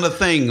haven't done a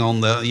thing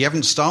you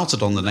haven't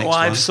started on the next one?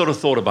 I've sort of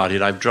thought about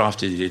it. I've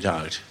drafted it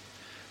out.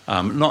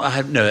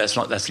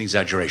 That's an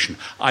exaggeration.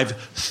 I've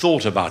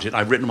thought about it.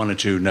 I've written one or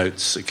two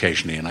notes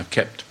occasionally, and I've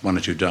kept one or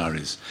two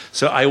diaries.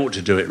 So I ought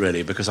to do it,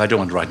 really, because I don't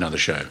want to write another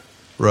show.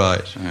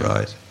 Right.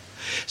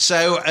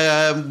 So,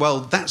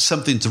 well, that's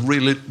something to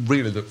really,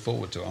 really look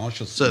forward to. I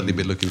shall certainly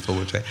be looking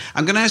forward to it.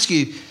 I'm going to ask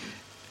you,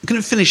 I'm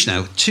going to finish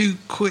now, 2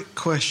 quick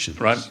questions.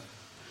 Right.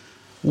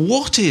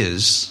 What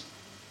is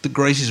the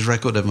greatest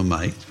record ever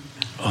made?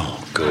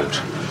 Oh, good.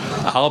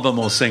 Album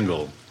or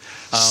single?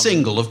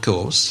 Single, of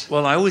course.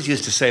 Well, I always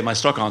used to say my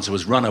stock answer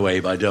was Runaway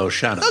by Del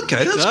Shannon.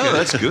 Okay, that's good.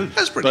 That's good.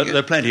 That's pretty good. But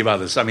there are plenty of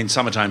others. I mean,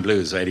 Summertime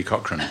Blues, Eddie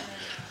Cochran.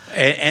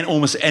 And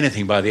almost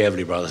anything by the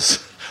Everly Brothers.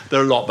 There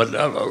are a lot, but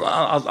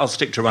I'll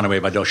stick to Runaway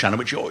by Del Shannon,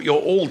 which you're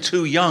all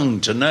too young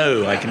to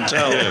know, I can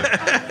tell.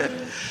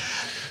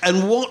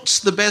 And what's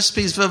the best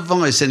piece of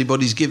advice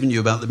anybody's given you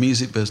about the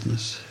music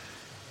business?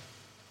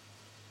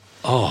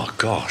 Oh,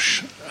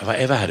 gosh. Have I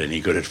ever had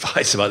any good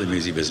advice about the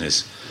music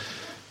business?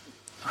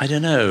 I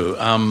don't know.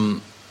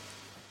 I'm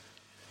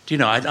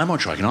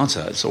not sure I can answer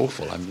that. It's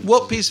awful.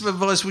 What piece of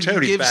advice would you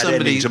give bad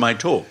somebody ending to my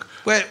talk?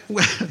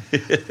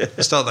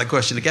 Let's start that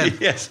question again.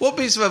 Yes. What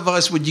piece of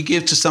advice would you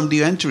give to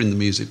somebody entering the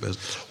music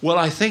business? Well,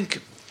 I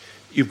think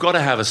you've got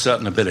to have a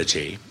certain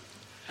ability,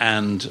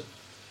 and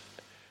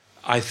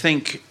I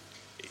think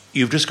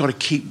you've just got to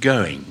keep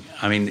going.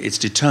 I mean, it's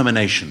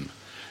determination.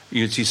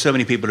 You see so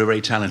many people who are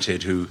very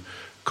talented who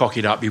cock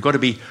it up. You've got to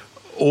be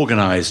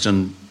organised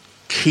and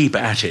keep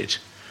at it.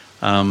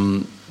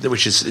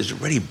 Which is a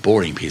really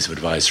boring piece of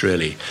advice,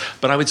 really.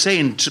 But I would say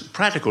in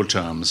practical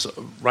terms,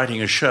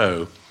 writing a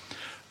show,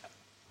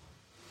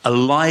 a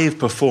live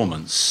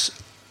performance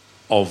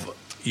of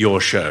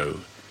your show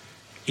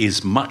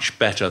is much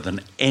better than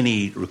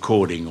any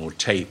recording or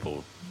tape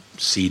or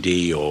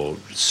CD or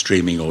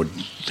streaming or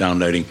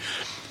downloading.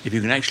 If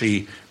you can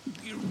actually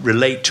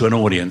relate to an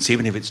audience,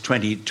 even if it's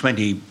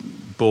 20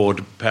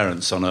 bored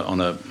parents on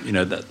a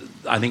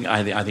I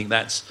think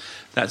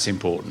that's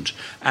important.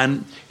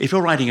 And if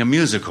you're writing a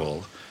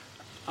musical,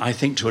 I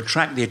think to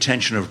attract the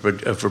attention of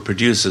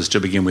producers to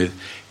begin with,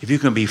 if you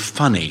can be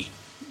funny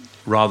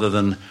rather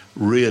than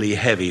really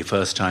heavy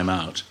first time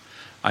out,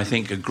 I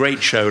think a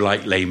great show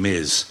like Les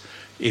Mis,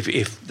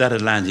 if that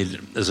had landed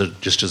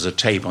just as a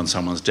tape on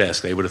someone's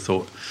desk, they would have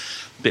thought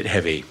a bit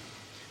heavy.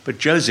 But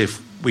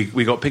Joseph,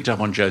 we got picked up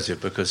on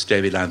Joseph because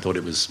David Land thought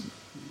it was,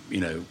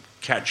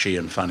 catchy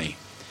and funny.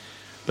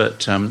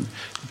 But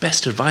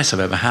best advice I've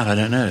ever had, I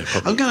don't know.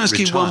 I'm going to ask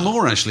you one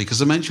more, actually,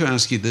 because I meant to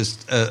ask you this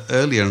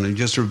earlier, and it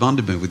just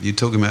reminded me with you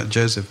talking about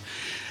Joseph.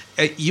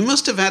 You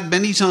must have had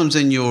many times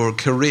in your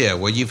career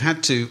where you've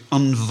had to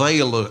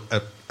unveil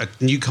a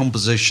new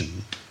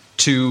composition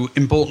to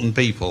important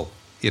people,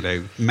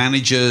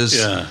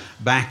 managers,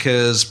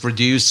 backers,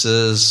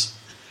 producers.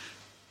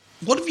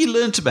 What have you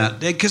learnt about it?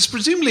 Because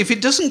presumably if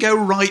it doesn't go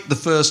right the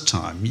first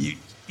time,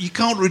 you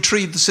can't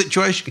retrieve the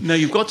situation. No,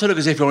 you've got to look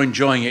as if you're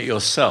enjoying it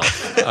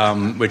yourself,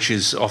 which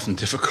is often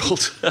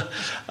difficult.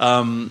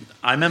 I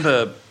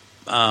remember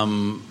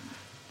in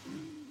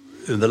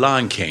The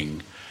Lion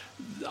King,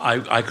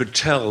 I could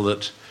tell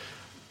that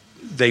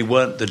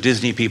the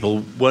Disney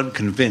people weren't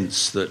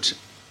convinced that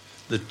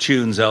the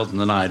tunes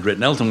Elton and I had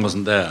written, Elton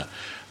wasn't there,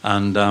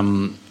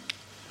 and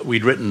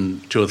we'd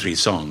written 2 or 3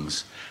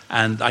 songs,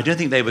 and I don't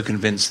think they were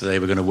convinced that they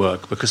were going to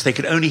work because they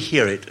could only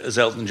hear it as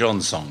Elton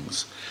John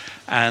songs.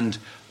 And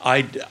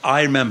I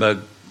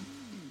remember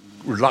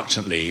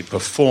reluctantly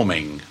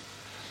performing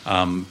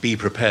Be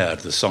Prepared,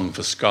 the song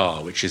for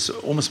Scar, which is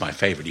almost my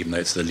favourite, even though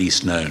it's the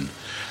least known.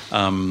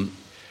 And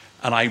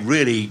I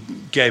really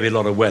gave it a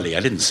lot of welly. I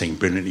didn't sing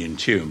brilliantly in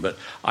tune, but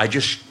I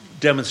just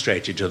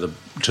demonstrated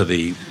to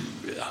the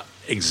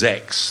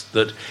execs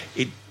that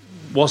it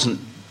wasn't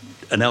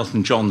an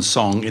Elton John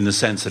song in the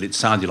sense that it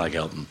sounded like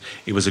Elton.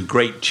 It was a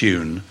great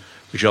tune,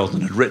 which Elton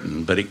had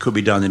written, but it could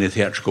be done in a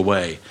theatrical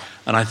way.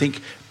 And I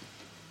think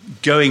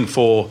going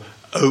for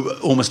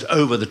almost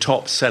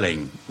over-the-top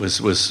selling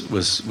was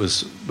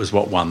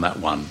what won that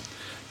one.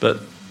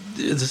 But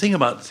the thing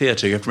about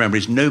theatre, you have to remember,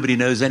 is nobody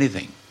knows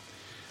anything.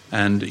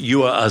 And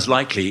you are as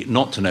likely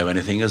not to know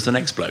anything as the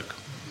next bloke.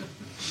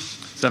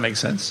 Does that make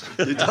sense?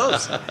 It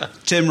does.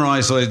 Tim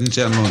Rice, ladies and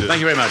gentlemen. Thank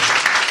you very much.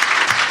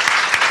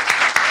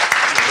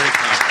 You're very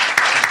kind.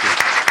 Thank you.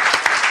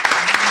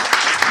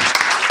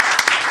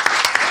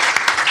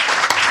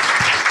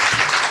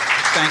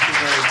 Thank you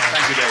very much.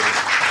 Thank you, David.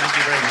 Thank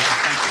you very much.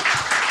 Thank you.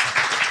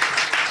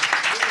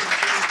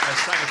 I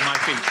staggered my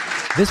feet.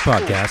 This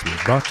podcast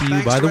was brought to you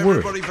Thanks by to The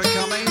Word. everybody for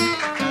coming.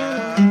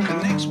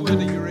 The next word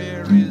in your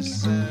ear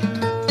is...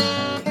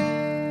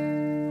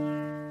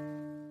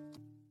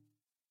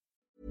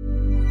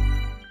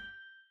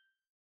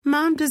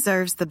 Mom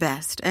deserves the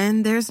best,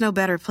 and there's no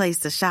better place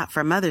to shop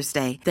for Mother's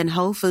Day than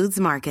Whole Foods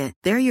Market.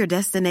 They're your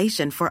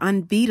destination for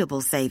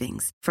unbeatable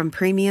savings, from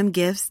premium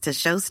gifts to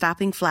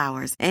show-stopping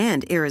flowers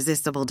and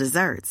irresistible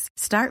desserts.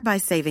 Start by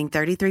saving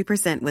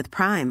 33% with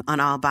Prime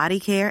on all body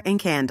care and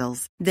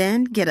candles.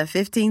 Then get a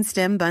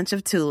 15-stem bunch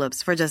of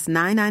tulips for just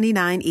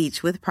 $9.99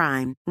 each with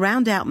Prime.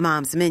 Round out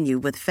Mom's menu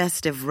with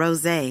festive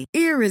rosé,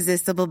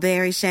 irresistible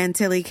berry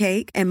chantilly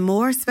cake, and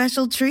more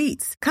special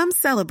treats. Come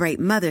celebrate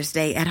Mother's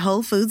Day at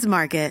Whole Foods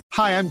Market.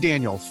 Hi, I'm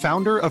Daniel,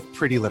 founder of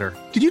Pretty Litter.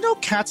 Did you know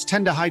cats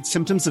tend to hide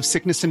symptoms of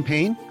sickness and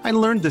pain? I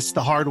learned this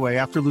the hard way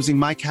after losing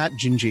my cat,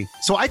 Gingy.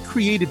 So I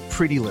created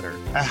Pretty Litter,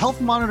 a health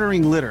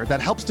monitoring litter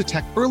that helps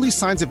detect early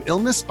signs of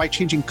illness by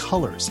changing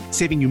colors,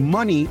 saving you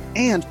money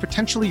and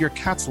potentially your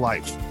cat's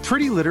life.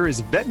 Pretty Litter is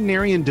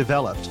veterinarian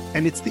developed,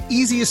 and it's the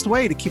easiest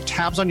way to keep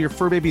tabs on your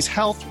fur baby's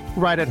health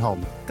right at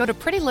home. Go to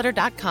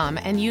prettylitter.com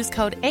and use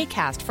code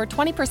ACAST for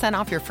 20%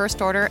 off your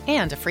first order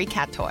and a free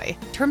cat toy.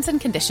 Terms and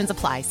conditions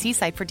apply. See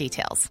site for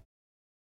details.